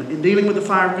over and again. In dealing with the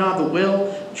fire of God, the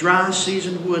well, dry,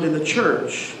 seasoned wood in the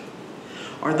church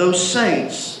are those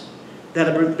saints that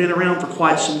have been around for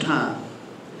quite some time.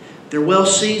 They're well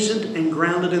seasoned and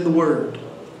grounded in the Word.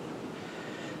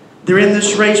 They're in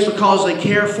this race because they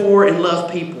care for and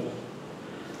love people.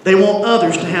 They want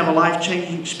others to have a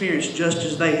life-changing experience just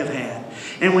as they have had.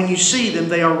 And when you see them,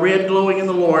 they are red glowing in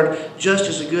the Lord, just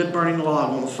as a good burning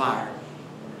log on the fire.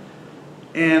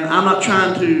 And I'm not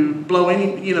trying to blow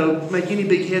any, make any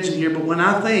big heads in here, but when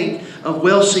I think of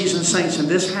well-seasoned saints in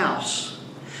this house,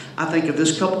 I think of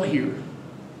this couple here.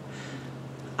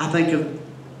 I think of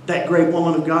that great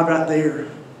woman of God right there.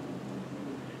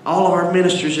 All of our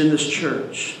ministers in this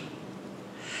church.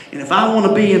 And if I want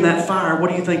to be in that fire,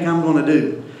 what do you think I'm going to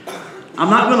do? I'm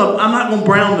not going to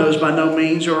brown nose by no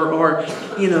means, or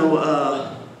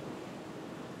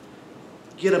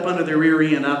get up under their rear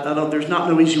end. There's not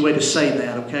no easy way to say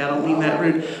that, okay? I don't mean that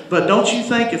rude. But don't you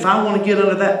think if I want to get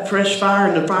under that fresh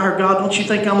fire and the fire of God, don't you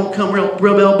think I'm going to come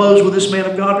rub elbows with this man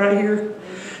of God right here?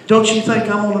 Don't you think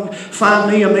I'm going to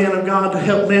find me a man of God to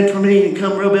help mentor me and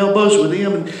come rub elbows with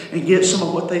him and get some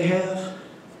of what they have?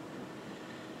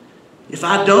 If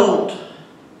I don't,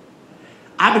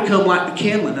 I become like the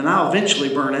kindling and I'll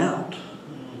eventually burn out.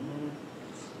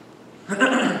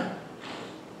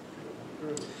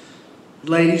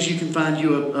 Ladies, you can find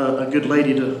you a good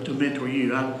lady to mentor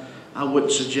you. I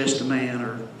wouldn't suggest a man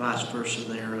or vice versa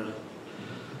there.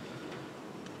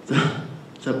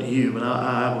 It's up to you, but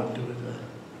I wouldn't do it.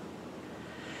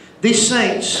 These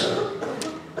saints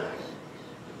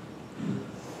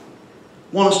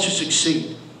want us to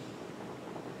succeed.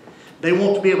 They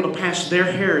want to be able to pass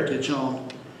their heritage on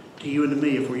to you and to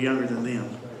me if we're younger than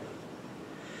them.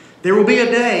 There will be a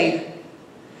day.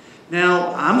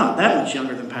 Now, I'm not that much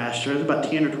younger than Pastor. There's about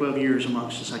 10 or 12 years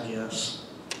amongst us, I guess.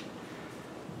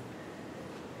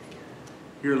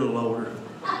 You're a little older.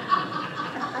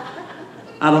 I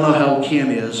don't know how old Ken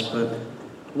is, but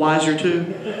wiser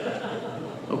too?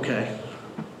 Okay.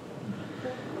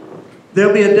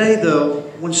 There'll be a day, though,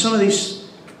 when some of these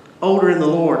older in the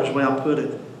Lord, is the way I'll put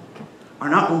it, are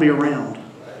not going to be around.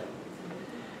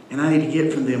 And I need to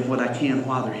get from them what I can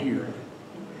while they're here.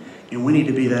 And we need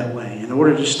to be that way in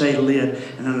order to stay lit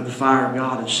and under the fire of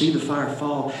God and see the fire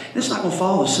fall. And it's not going to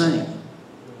fall the same.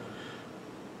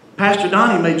 Pastor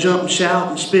Donnie may jump and shout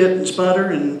and spit and sputter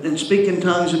and speak in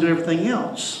tongues and do everything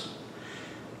else.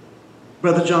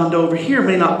 Brother John Doe over here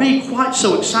may not be quite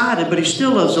so excited, but he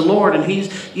still loves the Lord and he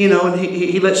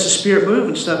lets the Spirit move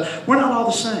and stuff. We're not all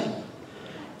the same.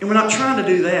 And we're not trying to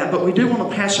do that, but we do want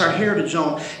to pass our heritage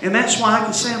on. And that's why I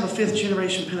can say I'm a 5th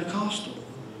generation Pentecostal.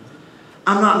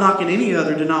 I'm not knocking any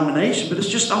other denomination, but it's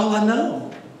just all I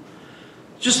know.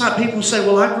 Just like people say,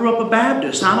 well, I grew up a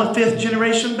Baptist. I'm a 5th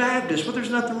generation Baptist. Well,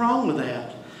 there's nothing wrong with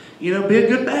that. Be a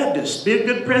good Baptist. Be a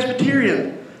good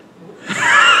Presbyterian.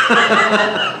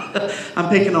 I'm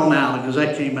picking on Alan because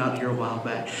that came out here a while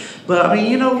back. But,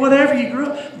 whatever you grew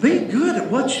up, be good at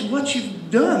what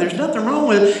you've done. There's nothing wrong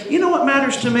with it. You know what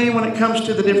matters to me when it comes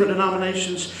to the different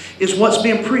denominations is what's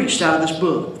being preached out of this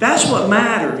book. That's what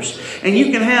matters. And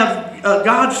you can have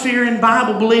God-fearing,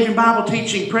 Bible-believing,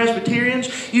 Bible-teaching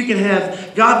Presbyterians. You can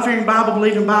have God-fearing,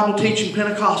 Bible-believing, Bible-teaching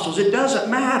Pentecostals. It doesn't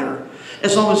matter.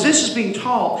 As long as this is being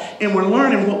taught and we're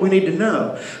learning what we need to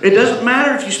know. It doesn't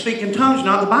matter if you speak in tongues or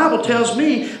not. The Bible tells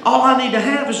me all I need to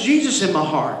have is Jesus in my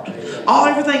heart.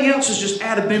 Everything else is just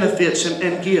added benefits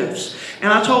and gifts.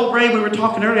 And I told Ray, we were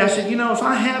talking earlier, I said, if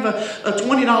I have a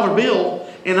 $20 bill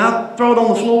and I throw it on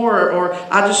the floor or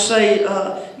I just say,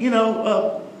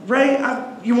 Ray,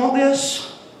 you want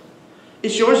this?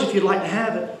 It's yours if you'd like to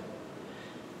have it.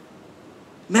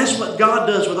 And that's what God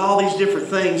does with all these different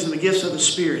things and the gifts of the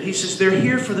Spirit. He says they're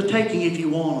here for the taking if you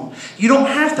want them. You don't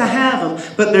have to have them,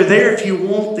 but they're there if you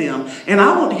want them. And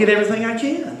I want to get everything I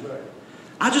can.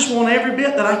 I just want every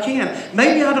bit that I can.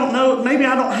 Maybe I don't know. Maybe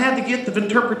I don't have the gift of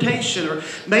interpretation. Or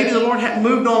maybe the Lord hadn't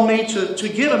moved on me to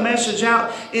get a message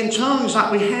out in tongues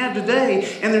like we had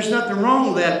today. And there's nothing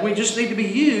wrong with that. We just need to be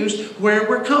used where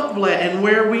we're comfortable at and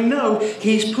where we know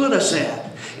He's put us at.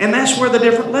 And that's where the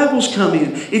different levels come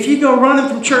in. If you go running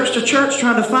from church to church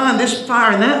trying to find this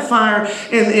fire and that fire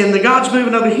and the God's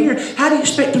moving over here, how do you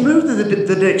expect to move to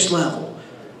the next level?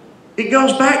 It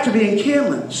goes back to being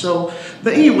kindling. So,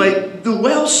 but anyway, the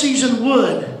well-seasoned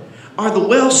wood are the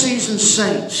well-seasoned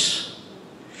saints.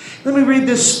 Let me read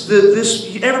this.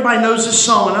 Everybody knows this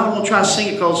song, and I don't want to try to sing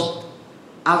it because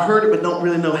I've heard it but don't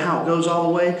really know how it goes all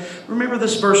the way. Remember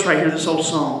this verse right here, this old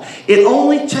song. It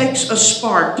only takes a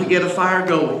spark to get a fire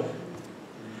going,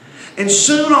 and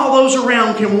soon all those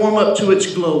around can warm up to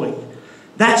its glowing.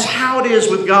 That's how it is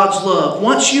with God's love.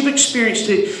 Once you've experienced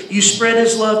it, you spread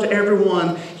His love to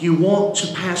everyone. You want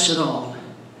to pass it on.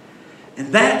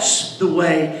 And that's the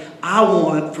way I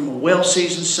want it from a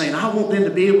well-seasoned saint. I want them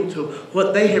to be able to,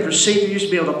 what they have received, used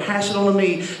to be able to pass it on to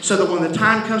me, so that when the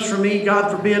time comes for me, God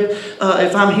forbid,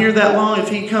 if I'm here that long, if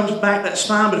He comes back, that's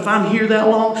fine. But if I'm here that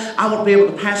long, I want to be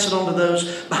able to pass it on to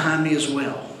those behind me as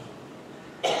well.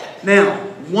 Now,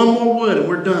 one more wood and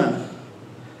we're done.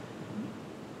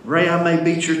 Ray, I may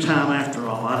beat your time after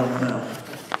all. I don't know.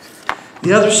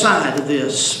 The other side of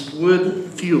this wood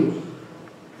fuel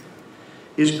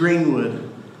is green wood.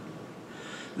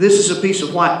 This is a piece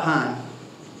of white pine.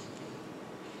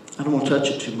 I don't want to touch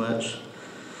it too much.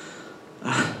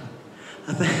 I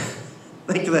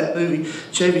think of that movie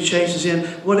Chevy Chase is in.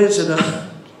 What is it?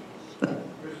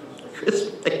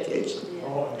 Christmas Vacation.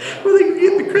 Where they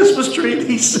get the Christmas tree and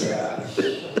he's...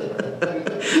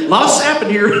 Lots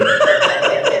happened here.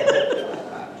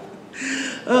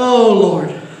 Oh,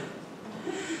 Lord.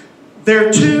 There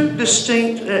are two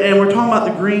distinct, and we're talking about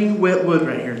the green wet wood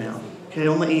right here now, okay,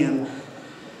 on the end.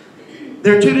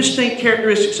 There are two distinct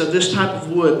characteristics of this type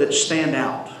of wood that stand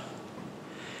out.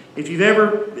 If you've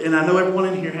ever, and I know everyone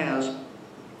in here has,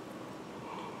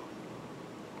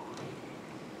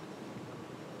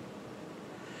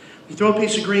 you throw a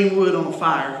piece of green wood on a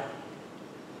fire,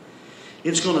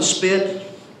 it's going to spit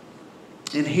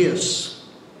and hiss,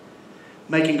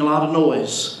 making a lot of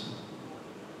noise.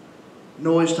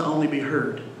 Noise to only be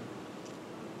heard.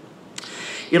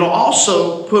 It'll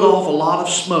also put off a lot of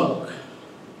smoke,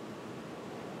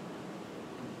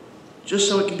 just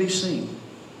so it can be seen.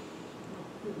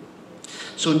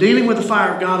 So in dealing with the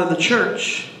fire of God in the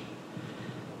church,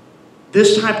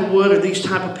 this type of wood or these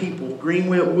type of people, green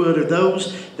wet wood, are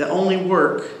those that only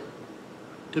work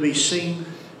to be seen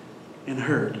and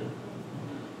heard.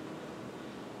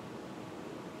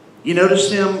 You notice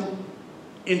them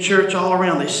in church all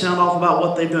around. They sound off about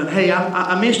what they've done. Hey,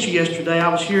 I missed you yesterday. I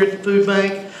was here at the food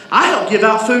bank. I helped give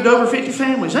out food to over 50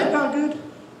 families. Ain't God good?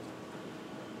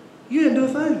 You didn't do a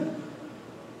thing.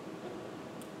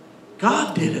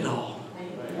 God did it all.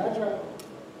 That's right.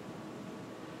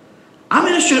 I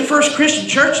ministered at First Christian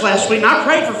Church last week, and I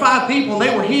prayed for 5 people, and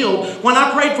they were healed. When I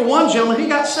prayed for one gentleman, he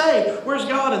got saved. Where's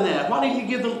God in that? Why didn't you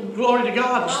give the glory to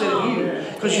God instead of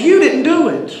you? Because you didn't do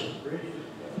it.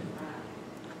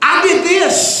 I did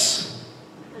this.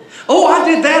 Oh, I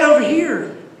did that over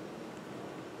here.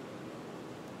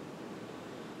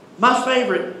 My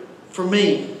favorite for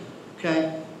me,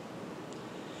 okay,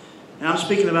 and I'm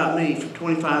speaking about me from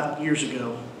 25 years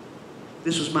ago.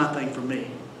 This was my thing for me.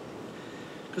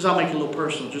 Because I'll make it a little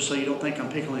personal just so you don't think I'm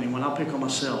picking on anyone. I'll pick on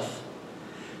myself.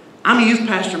 I'm a youth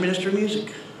pastor, minister of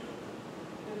music.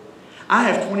 I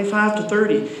have 25 to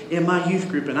 30 in my youth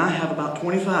group, and I have about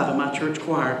 25 in my church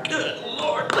choir. Good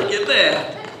Lord, look at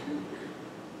that.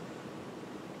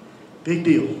 Big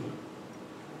deal.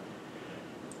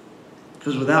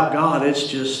 Because without God, it's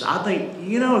just, I think,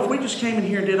 if we just came in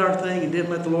here and did our thing and didn't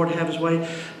let the Lord have His way,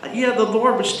 yeah, the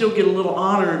Lord would still get a little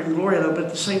honor and glory out of it, but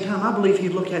at the same time, I believe He'd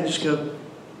look at it and just go,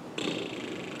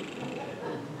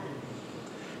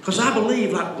 because I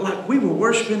believe, like we were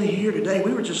worshiping here today,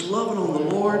 we were just loving on the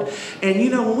Lord. And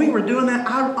when we were doing that,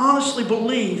 I honestly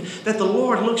believe that the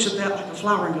Lord looks at that like a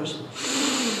flower and goes,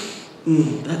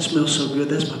 that smells so good.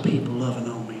 That's my people loving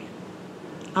on me.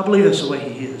 I believe that's the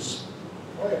way He is.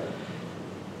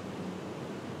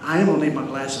 I am going to need my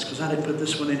glasses because I didn't put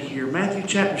this one in here. Matthew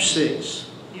chapter 6.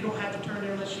 You don't have to turn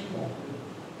there unless you want.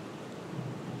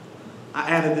 I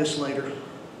added this later.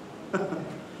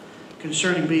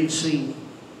 Concerning being seen.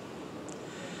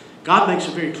 God makes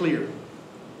it very clear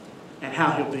and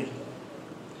how He'll be.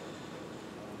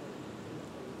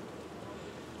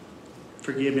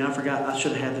 Forgive me, I forgot. I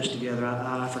should have had this together.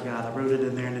 I forgot. I wrote it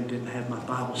in there and then didn't have my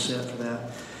Bible set for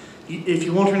that. If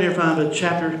you want to turn there, find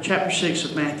chapter 6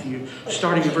 of Matthew,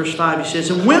 starting in verse 5, he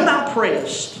says, "And when thou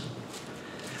prayest,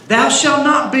 thou shalt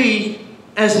not be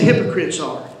as the hypocrites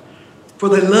are. For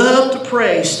they love to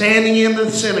pray, standing in the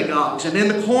synagogues and in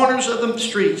the corners of the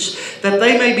streets, that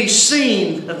they may be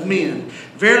seen of men.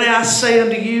 Verily I say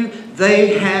unto you,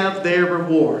 they have their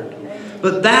reward.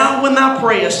 But thou, when thou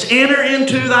prayest, enter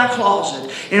into thy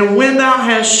closet, and when thou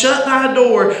hast shut thy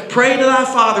door, pray to thy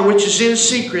Father which is in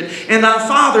secret, and thy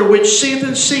Father which seeth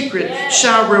in secret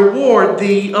shall reward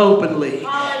thee openly.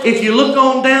 If you look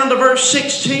on down to verse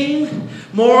 16,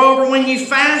 moreover, when ye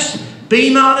fast,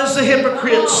 be not as the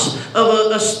hypocrites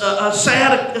of a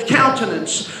sad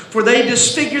countenance, for they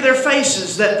disfigure their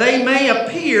faces, that they may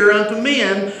appear unto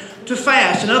men to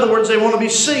fast. In other words, they want to be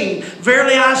seen.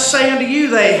 Verily I say unto you,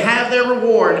 they have their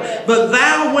reward. But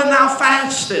thou, when thou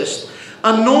fastest,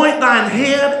 anoint thine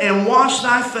head and wash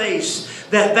thy face,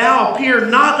 that thou appear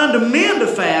not unto men to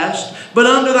fast, but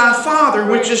unto thy Father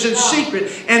which is in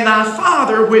secret. And thy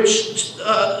Father which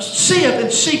seeth in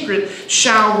secret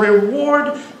shall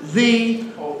reward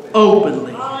thee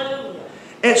openly.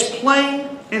 It's plain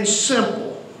and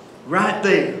simple right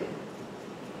there.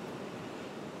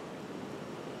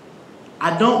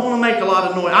 I don't want to make a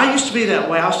lot of noise. I used to be that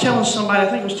way. I was telling somebody, I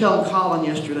think I was telling Colin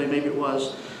yesterday, maybe it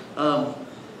was,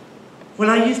 when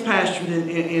I youth pastored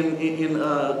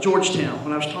in Georgetown,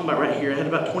 when I was talking about right here, I had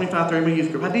about 25, 30 in my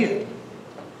youth group. I did.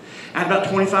 I had about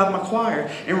 25 in my choir.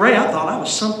 And Ray, I thought I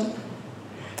was something.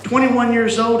 21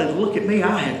 years old, and look at me,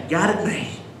 I have got it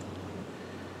made.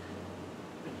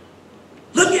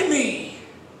 Look at me.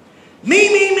 Me.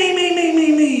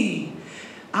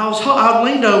 I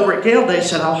leaned over at Gale Day and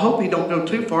said, I hope he don't go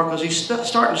too far, because he's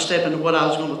starting to step into what I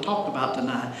was going to talk about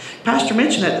tonight. Pastor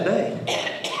mentioned that today.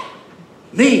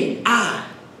 Me, I.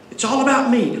 It's all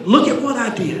about me. Look at what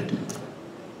I did.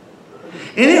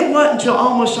 And it wasn't until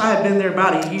almost I had been there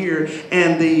about a year,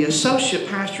 and the associate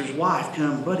pastor's wife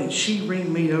come, buddy, and she reamed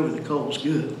me over the coals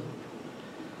good.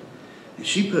 And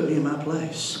she put me in my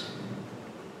place.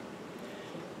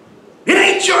 It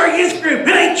ain't your youth group.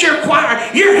 It ain't your choir.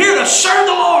 You're here to serve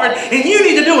the Lord, and you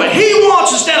need to do what He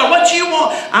wants instead of what you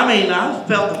want. I mean, I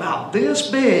felt about this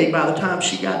big by the time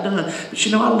she got done. But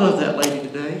you know, I love that lady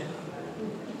today.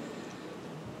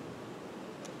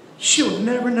 She'll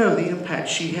never know the impact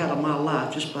she had on my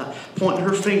life just by pointing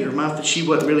her finger in my face. She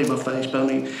wasn't really in my face, but I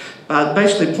mean, by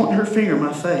basically pointing her finger in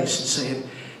my face and saying,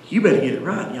 you better get it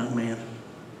right, young man,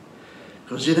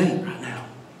 because it ain't right now.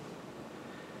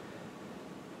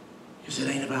 Because it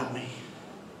ain't about me.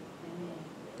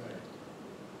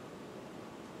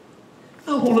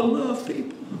 I want to love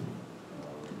people.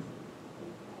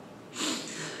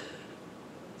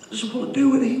 I just want to do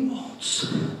what He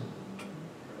wants.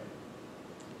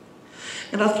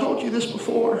 And I've told you this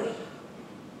before.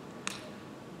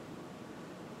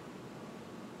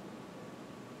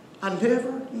 I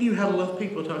never knew how to love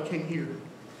people until I came here.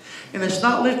 And it's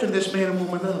not lifting this man and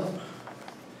woman up.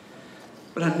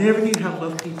 But I never knew how to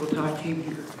love people until I came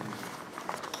here.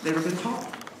 Never been taught.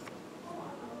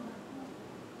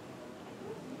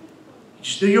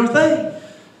 Just do your thing.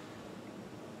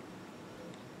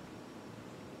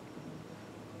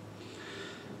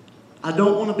 I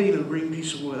don't want to be in a green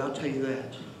piece of wood, I'll tell you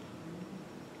that.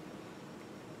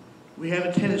 We have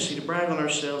a tendency to brag on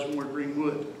ourselves when we're green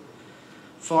wood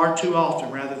far too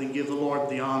often, rather than give the Lord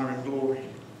the honor and glory.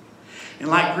 And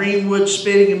like green wood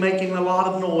spitting and making a lot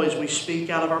of noise, we speak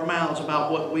out of our mouths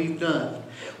about what we've done.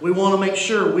 We want to make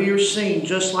sure we are seen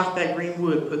just like that green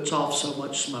wood puts off so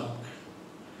much smoke.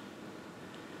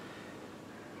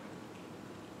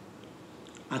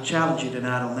 I challenge you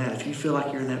tonight on that. If you feel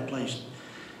like you're in that place,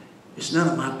 it's none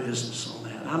of my business on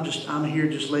that. I'm here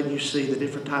just letting you see the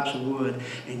different types of wood,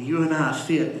 and you and I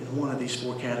fit in one of these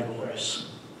four categories.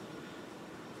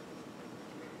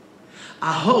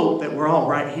 I hope that we're all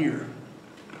right here.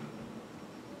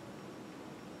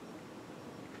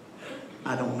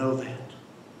 I don't know that.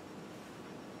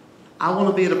 I want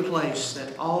to be at a place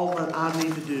that all that I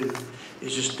need to do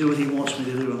is just do what He wants me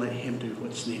to do and let Him do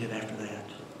what's needed after that.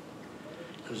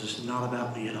 Because it's not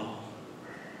about me at all.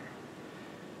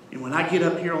 And when I get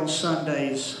up here on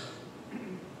Sundays,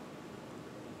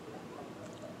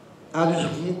 I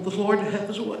just want the Lord to have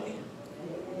His way.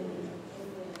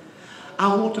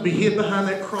 I want to be hid behind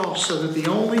that cross so that the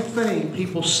only thing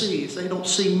people see is they don't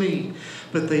see me,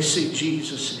 but they see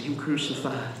Jesus and Him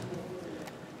crucified.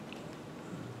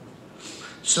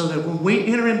 So that when we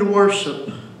enter into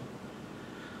worship,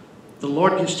 the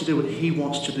Lord gets to do what He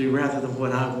wants to do rather than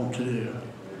what I want to do.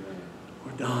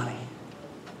 Or Donnie.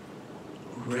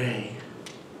 Or Ray.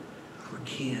 Or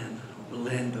Ken. Or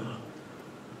Belinda.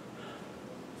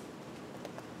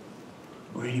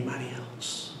 Or anybody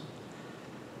else.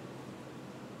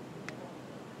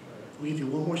 We'll give you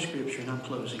one more scripture and I'm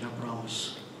closing, I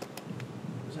promise.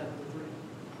 Was that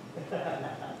the three?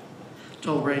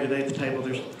 Told Ray today at the table,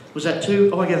 was that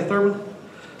two? Oh, I got a third one?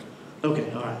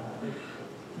 Okay, all right.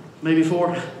 Maybe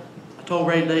four? I told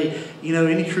Ray today, you know,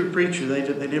 any true preacher, they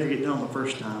never get done the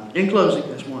first time. In closing,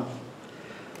 that's one.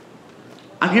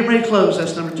 I'm getting ready to close.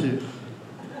 That's number 2.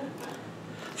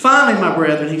 Finally, my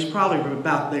brethren, he's probably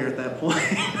about there at that point.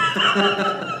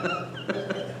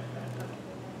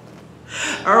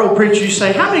 Our old preacher used to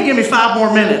say, how many give me 5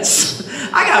 more minutes?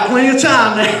 I got plenty of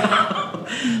time now.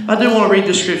 I do want to read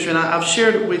this scripture, and I've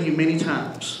shared it with you many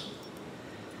times.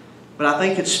 But I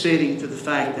think it's fitting to the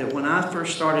fact that when I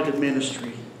first started in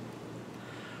ministry,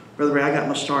 Brother Ray, I got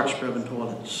my start scrubbing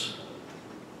toilets.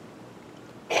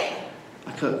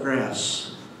 I cut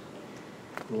grass.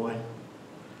 Boy.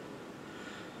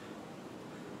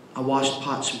 I washed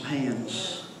pots and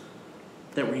pans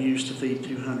that were used to feed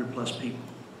 200 plus people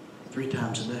 3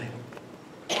 times a day.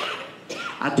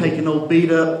 I'd take an old beat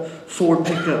up Ford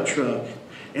pickup truck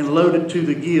and load it to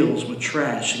the gills with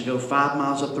trash and go 5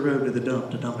 miles up the road to the dump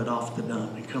to dump it off at the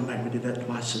dump and come back. We did that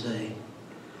twice a day.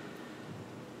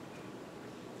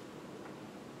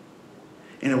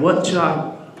 And it wasn't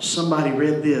until somebody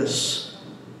read this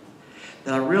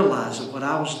that I realized that what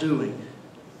I was doing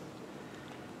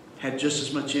had just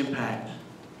as much impact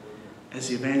as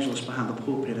the evangelist behind the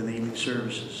pulpit in the evening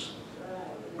services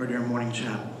or during morning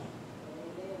chapel.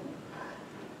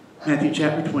 Matthew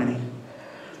chapter 20.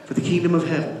 For the kingdom of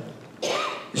heaven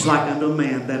is like unto a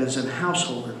man that is an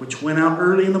householder, which went out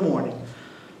early in the morning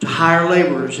to hire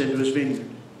laborers into his vineyard.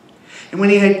 And when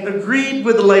he had agreed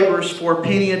with the laborers for a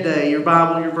penny a day, your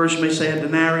Bible, your verse may say a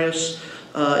denarius,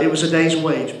 it was a day's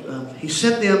wage. He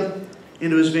sent them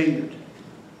into his vineyard.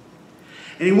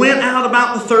 And he went out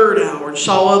about the 3rd hour and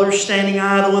saw others standing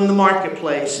idle in the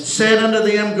marketplace, and said unto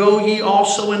them, go ye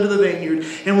also into the vineyard,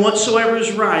 and whatsoever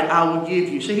is right I will give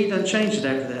you. See, he doesn't change it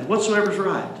after that. Whatsoever is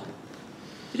right.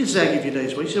 He didn't say I give you a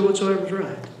day's wage. He said whatsoever is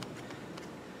right.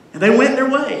 And they went their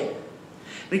way.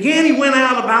 Again, he went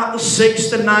out about the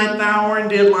 6th and 9th hour and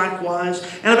did likewise.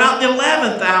 And about the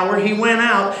 11th hour he went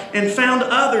out and found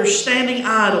others standing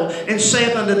idle, and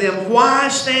saith unto them, why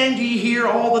stand ye here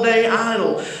all the day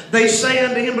idle? They say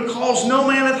unto him, because no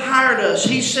man hath hired us.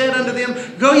 He said unto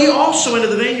them, go ye also into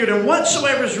the vineyard, and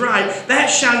whatsoever is right, that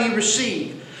shall ye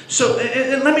receive. So,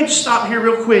 and let me just stop here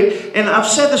real quick. And I've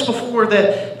said this before,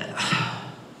 that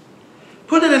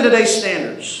put it in today's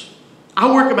standards.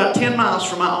 I work about 10 miles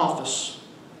from my office.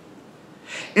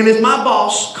 And if my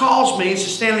boss calls me and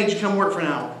says, Stanley, need you come work for an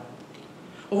hour?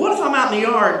 Well, what if I'm out in the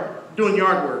yard doing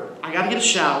yard work? I got to get a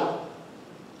shower.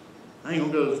 I ain't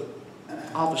going to go to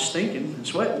the office stinking and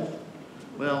sweating.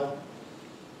 Well,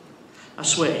 I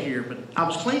sweat here, but I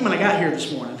was clean when I got here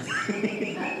this morning.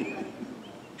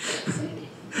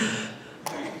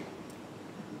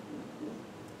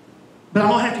 But I'm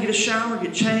going to have to get a shower,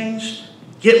 get changed,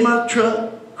 get my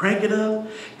truck, crank it up,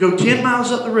 go 10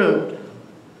 miles up the road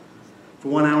for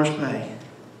 1 hour's pay,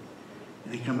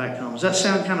 and then come back home. Does that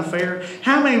sound kind of fair?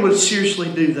 How many would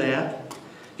seriously do that?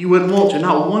 You wouldn't want to.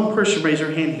 Not one person raised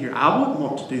their hand here. I wouldn't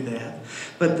want to do that.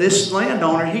 But this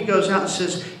landowner, he goes out and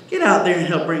says, get out there and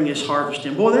help bring this harvest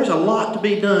in. Boy, there's a lot to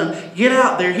be done. Get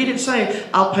out there. He didn't say,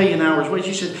 I'll pay you an hour's wage.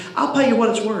 He said, I'll pay you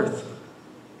what it's worth.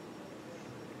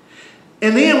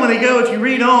 And then when they go, if you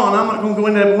read on, I'm not going to go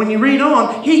into that, but when you read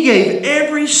on, he gave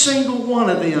every single one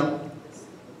of them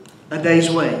a day's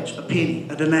wage, a penny,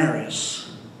 a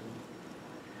denarius.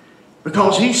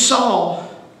 Because he saw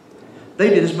they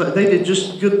did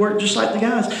just good work just like the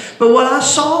guys. But what I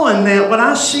saw in that, what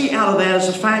I see out of that is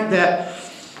the fact that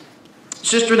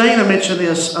Sister Dana mentioned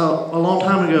this a long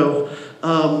time ago.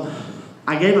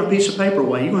 I gave my piece of paper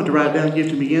away. You're going to have to write it down and give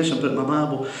it to me again, so I put it in my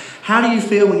Bible. How do you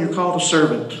feel when you're called a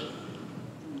servant?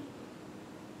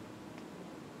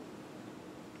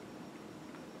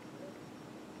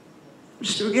 It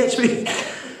still gets me.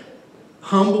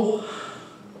 Humble.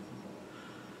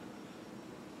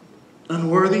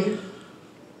 Unworthy.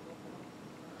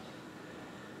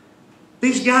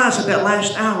 These guys at that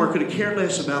last hour could have cared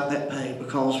less about that pay,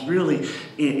 because really,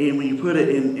 when you put it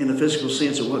in a physical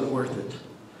sense, it wasn't worth it.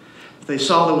 But they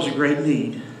saw there was a great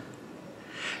need.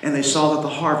 And they saw that the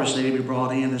harvest needed to be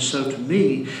brought in. And so to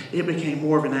me, it became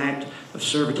more of an act of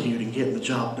servitude and getting the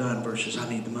job done versus I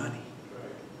need the money.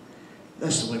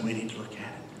 That's the way we need to look at it.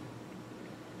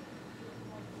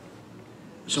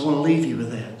 So I want to leave you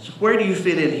with that. So where do you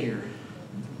fit in here?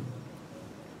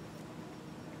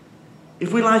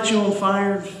 If we light you on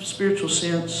fire, in spiritual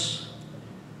sense,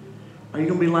 are you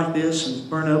going to be like this and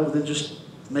burn up within just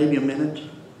maybe a minute?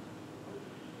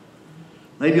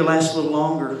 Maybe it'll last a little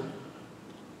longer.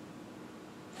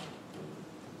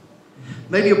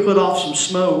 Maybe you'll put off some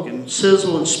smoke and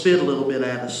sizzle and spit a little bit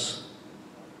at us.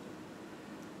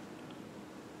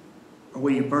 Or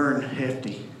will you burn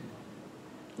hefty,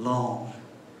 long,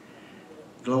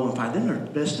 glowing fire. Them are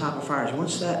the best type of fires.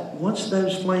 Once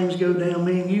those flames go down,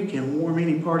 man, you can warm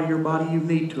any part of your body you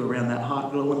need to around that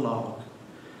hot glowing log.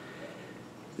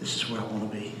 This is where I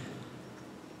want to be.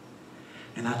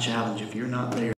 And I challenge, if you're not there,